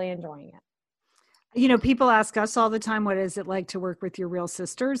still really enjoying it. You know, people ask us all the time, what is it like to work with your real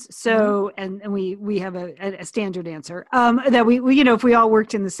sisters? So, and we have a standard answer, that we, you know, if we all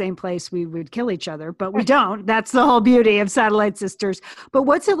worked in the same place, we would kill each other, but we don't. That's the whole beauty of Satellite Sisters. But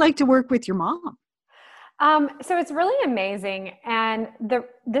what's it like to work with your mom? So it's really amazing. And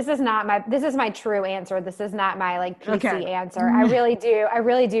this is my true answer. This is not my like PC answer. I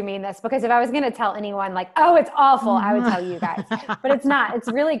really do mean this, because if I was going to tell anyone like, oh, it's awful, I would tell you guys, but it's not.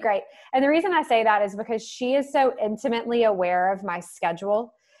 It's really great. And the reason I say that is because she is so intimately aware of my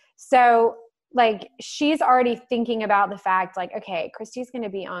schedule. So like, she's already thinking about the fact like, okay, Kristy's going to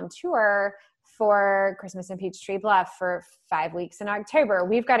be on tour for Christmas in Peachtree Bluff for 5 weeks in October.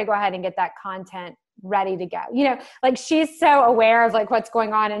 We've got to go ahead and get that content ready to go. You know, like she's so aware of like what's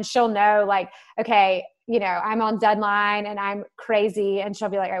going on, and she'll know like, okay, you know, I'm on deadline and I'm crazy. And she'll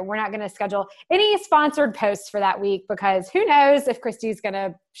be like, all right, we're not going to schedule any sponsored posts for that week, because who knows if Kristy's going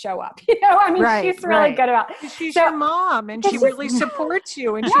to show up. You know, I mean, she's really good about it. She's your mom, and she really supports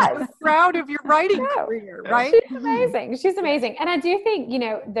you, and she's so proud of your writing career, right? She's amazing. She's amazing. And I do think, you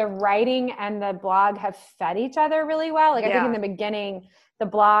know, the writing and the blog have fed each other really well. Like I think in the beginning, the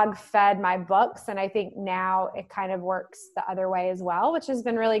blog fed my books, and I think now it kind of works the other way as well, which has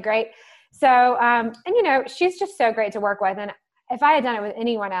been really great. So, and you know, she's just so great to work with. And if I had done it with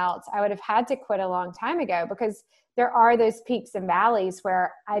anyone else, I would have had to quit a long time ago, because there are those peaks and valleys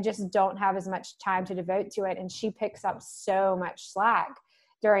where I just don't have as much time to devote to it. And she picks up so much slack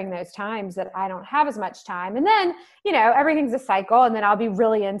during those times that I don't have as much time. And then, you know, everything's a cycle, and then I'll be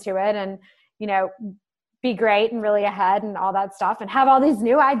really into it and, you know, be great and really ahead and all that stuff and have all these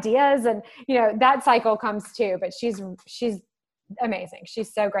new ideas. And, you know, that cycle comes too, but she's amazing.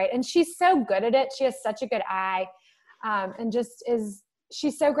 She's so great. And she's so good at it. She has such a good eye. And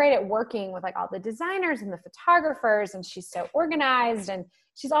she's so great at working with like all the designers and the photographers, and she's so organized, and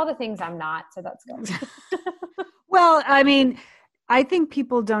she's all the things I'm not. So that's good. Well, I mean, I think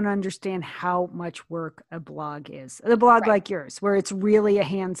people don't understand how much work a blog is. A blog like yours, where it's really a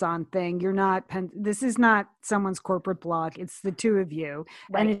hands-on thing. This is not someone's corporate blog. It's the two of you.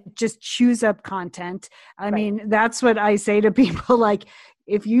 And it just chews up content. I mean, that's what I say to people. Like,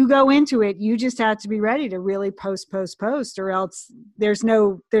 if you go into it, you just have to be ready to really post, or else there's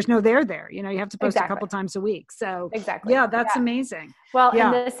no there. You know, you have to post a couple times a week. So yeah, that's amazing. Well,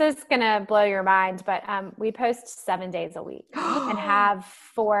 and this is going to blow your mind, but we post 7 days a week and have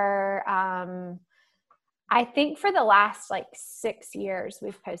for, I think for the last like 6 years,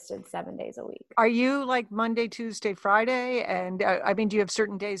 we've posted 7 days a week. Are you like Monday, Tuesday, Friday? And I mean, do you have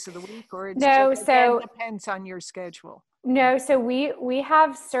certain days of the week, or it depends on your schedule? No, so we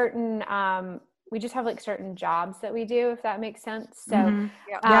have certain, we just have like certain jobs that we do, if that makes sense. So,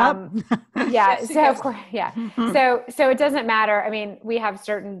 so of course, So it doesn't matter. I mean, we have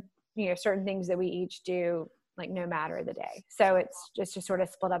certain things that we each do, like no matter the day. So it's just sort of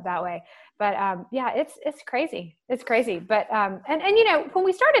split up that way. But it's crazy. It's crazy. But and you know, when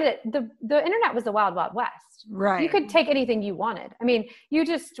we started it, the internet was the wild, wild west. Right. You could take anything you wanted. I mean, you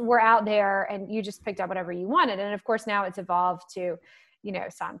just were out there and you just picked up whatever you wanted. And of course now it's evolved to, you know,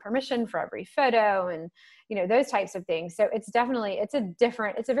 sign permission for every photo and, you know, those types of things. So it's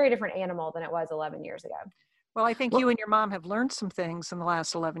a very different animal than it was 11 years ago. Well, I think you and your mom have learned some things in the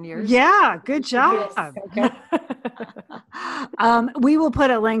last 11 years. Yeah, good job. Yes, We will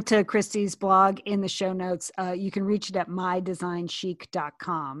put a link to Kristy's blog in the show notes. You can reach it at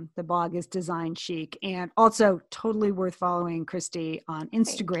mydesignchic.com. The blog is Design Chic, and also totally worth following Kristy on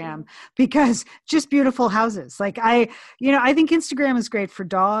Instagram, because just beautiful houses. Like I think Instagram is great for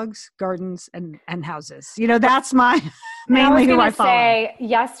dogs, gardens, and houses. You know, that's mainly who I follow.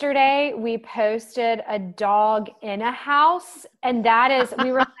 Yesterday we posted a dog in a house, and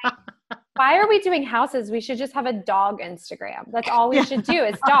we were like, why are we doing houses? We should just have a dog Instagram. That's all we should do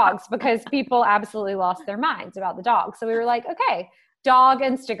is dogs, because people absolutely lost their minds about the dog. So we were like, okay, dog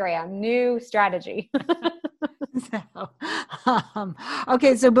Instagram, new strategy.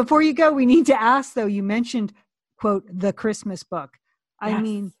 Okay, so before you go, we need to ask though, you mentioned, quote, the Christmas book. Yes. I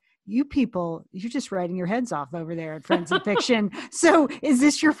mean, you people, you're just writing your heads off over there at Friends of Fiction. So is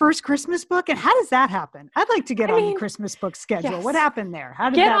this your first Christmas book? And how does that happen? I'd like to get on the Christmas book schedule. Yes. What happened there?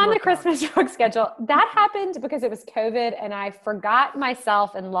 How did get that on the work Christmas book schedule? That happened because it was COVID and I forgot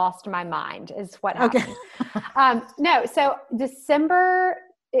myself and lost my mind is what happened. Okay. No, so December,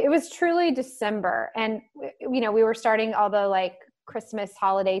 it was truly December. And, you know, we were starting all the like Christmas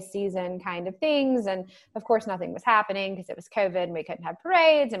holiday season kind of things. And of course, nothing was happening because it was COVID and we couldn't have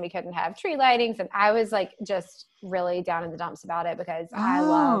parades and we couldn't have tree lightings. And I was like, just really down in the dumps about it because I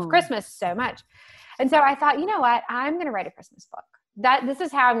love Christmas so much. And so I thought, you know what, I'm going to write a Christmas book. This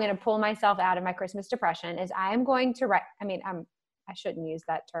is how I'm going to pull myself out of my Christmas depression is I am going to write. I mean, I shouldn't use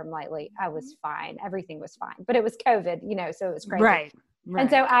that term lightly. I was fine. Everything was fine, but it was COVID, you know, so it was crazy. Right. And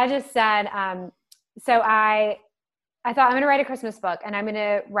so I just said, so I I thought I'm going to write a Christmas book and I'm going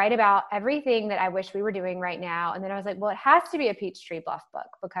to write about everything that I wish we were doing right now. And then I was like, well, it has to be a Peachtree Bluff book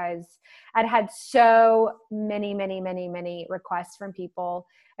because I'd had so many requests from people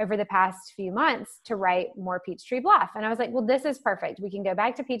over the past few months to write more Peachtree Bluff. And I was like, well, this is perfect. We can go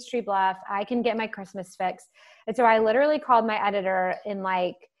back to Peachtree Bluff. I can get my Christmas fix. And so I literally called my editor in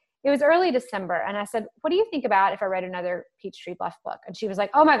it was early December. And I said, what do you think about if I write another Peachtree Bluff book? And she was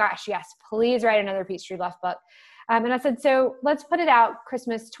like, oh my gosh, yes, please write another Peachtree Bluff book. And I said, so let's put it out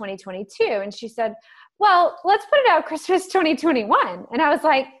Christmas 2022. And she said, well, let's put it out Christmas 2021. And I was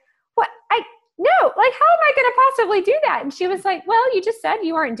like, what? No, how am I going to possibly do that? And she was like, well, you just said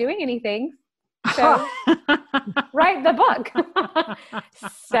you aren't doing anything. So write the book.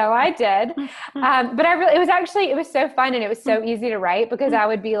 So I did. But it was so fun and it was so easy to write because I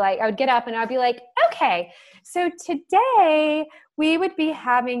would get up and I would be like, okay, so today we would be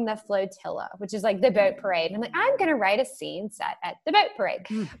having the flotilla, which is like the boat parade. And I'm going to write a scene set at the boat parade.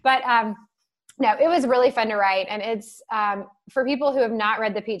 But no, it was really fun to write. And it's for people who have not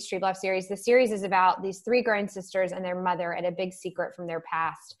read the Peachtree Bluff series, the series is about these 3 grown sisters and their mother and a big secret from their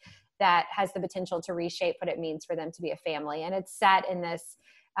past that has the potential to reshape what it means for them to be a family. And it's set in this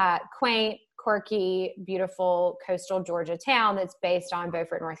quaint, quirky, beautiful coastal Georgia town that's based on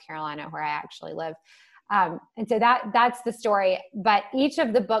Beaufort, North Carolina, where I actually live. And so that's the story. But each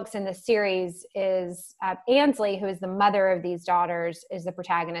of the books in the series is Ansley, who is the mother of these daughters, is the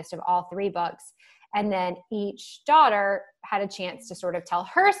protagonist of all 3 books. And then each daughter had a chance to sort of tell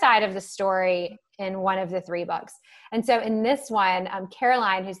her side of the story in one of the 3 books. And so in this one,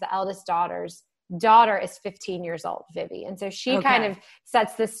 Caroline, who's the eldest daughter's daughter, is 15 years old, Vivi. And so she kind of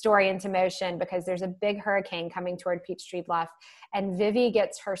sets this story into motion because there's a big hurricane coming toward Peachtree Bluff. And Vivi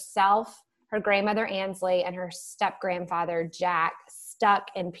gets herself, her grandmother Ansley, and her step-grandfather Jack stuck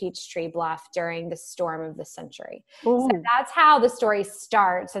in Peachtree Bluff during the storm of the century. Ooh. So that's how the story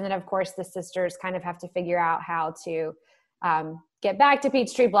starts. And then, of course, the sisters kind of have to figure out how to get back to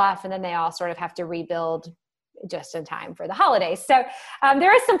Peachtree Bluff, and then they all sort of have to rebuild just in time for the holidays. So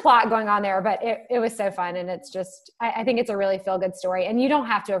there is some plot going on there, but it was so fun. And it's just, I think it's a really feel-good story. And you don't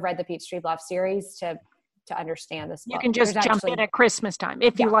have to have read the Peachtree Bluff series to understand this book. You can just jump in at Christmas time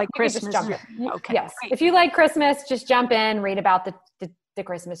if you like Christmas. Okay. Yes. Great. If you like Christmas, just jump in, read about the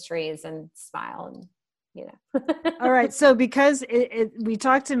Christmas trees and smile and, All right. So because we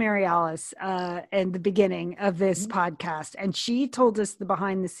talked to Mary Alice in the beginning of this podcast, and she told us the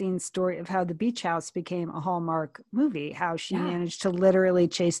behind the scenes story of how the Beach House became a Hallmark movie, how she managed to literally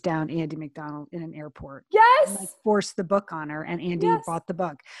chase down Andy McDonald in an airport. Yes. And force the book on her, and Andy bought the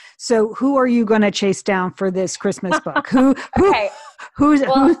book. So who are you going to chase down for this Christmas book? Who I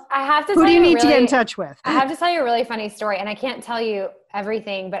have to who do you need to get in touch with? I have to tell you a really funny story, and I can't tell you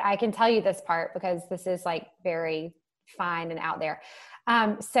everything, but I can tell you this part because this is very fine and out there.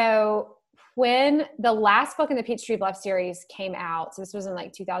 So when the last book in the Peachtree Bluff series came out, so this was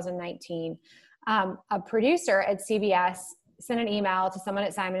in 2019, a producer at CBS sent an email to someone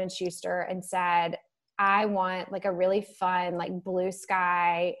at Simon & Schuster and said, I want a really fun, blue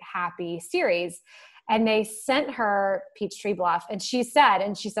sky, happy series. And they sent her Peachtree Bluff. And she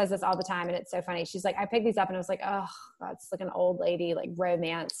says this all the time, and it's so funny. She's like, I picked these up and I was like, oh, that's an old lady,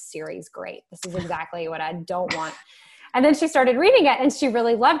 romance series. Great. This is exactly what I don't want. And then she started reading it and she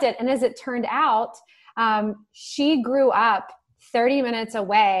really loved it. And as it turned out, she grew up 30 minutes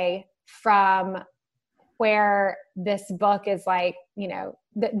away from where this book is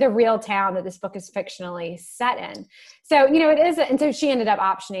the real town that this book is fictionally set in. So, it is. And so she ended up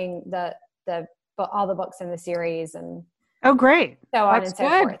optioning all the books in the series and great. So on and so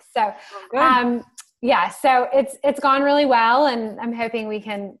forth. So, so it's gone really well, and I'm hoping we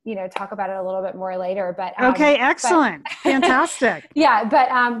can, talk about it a little bit more later, but, excellent. Fantastic. Yeah. But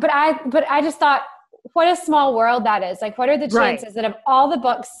I just thought, what a small world that is. What are the chances that of all the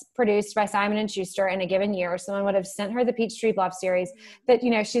books produced by Simon & Schuster in a given year, someone would have sent her the Peachtree Bluff series, that,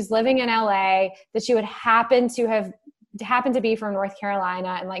 she's living in LA, that she would happen to be from North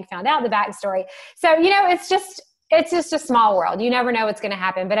Carolina and found out the backstory. So, it's just a small world. You never know what's going to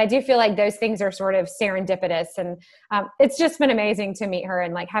happen, but I do feel like those things are sort of serendipitous, and it's just been amazing to meet her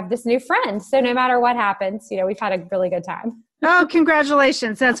and have this new friend. So no matter what happens, we've had a really good time. Oh,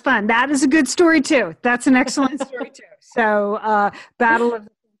 congratulations. That's fun. That is a good story too. That's an excellent story too. So Battle of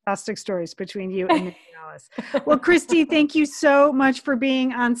the fantastic stories between you and Alice. Well, Kristy, thank you so much for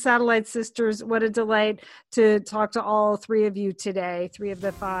being on Satellite Sisters. What a delight to talk to all three of you today, 3 of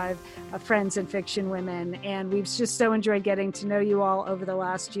the 5 friends and fiction women. And we've just so enjoyed getting to know you all over the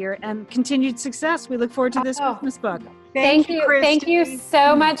last year, and continued success. We look forward to this Christmas book. Thank you. Kristy. Thank you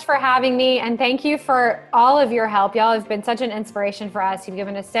so much for having me. And thank you for all of your help. Y'all have been such an inspiration for us. You've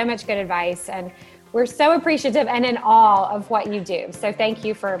given us so much good advice, and we're so appreciative and in awe of what you do. So thank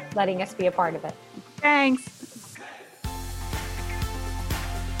you for letting us be a part of it. Thanks.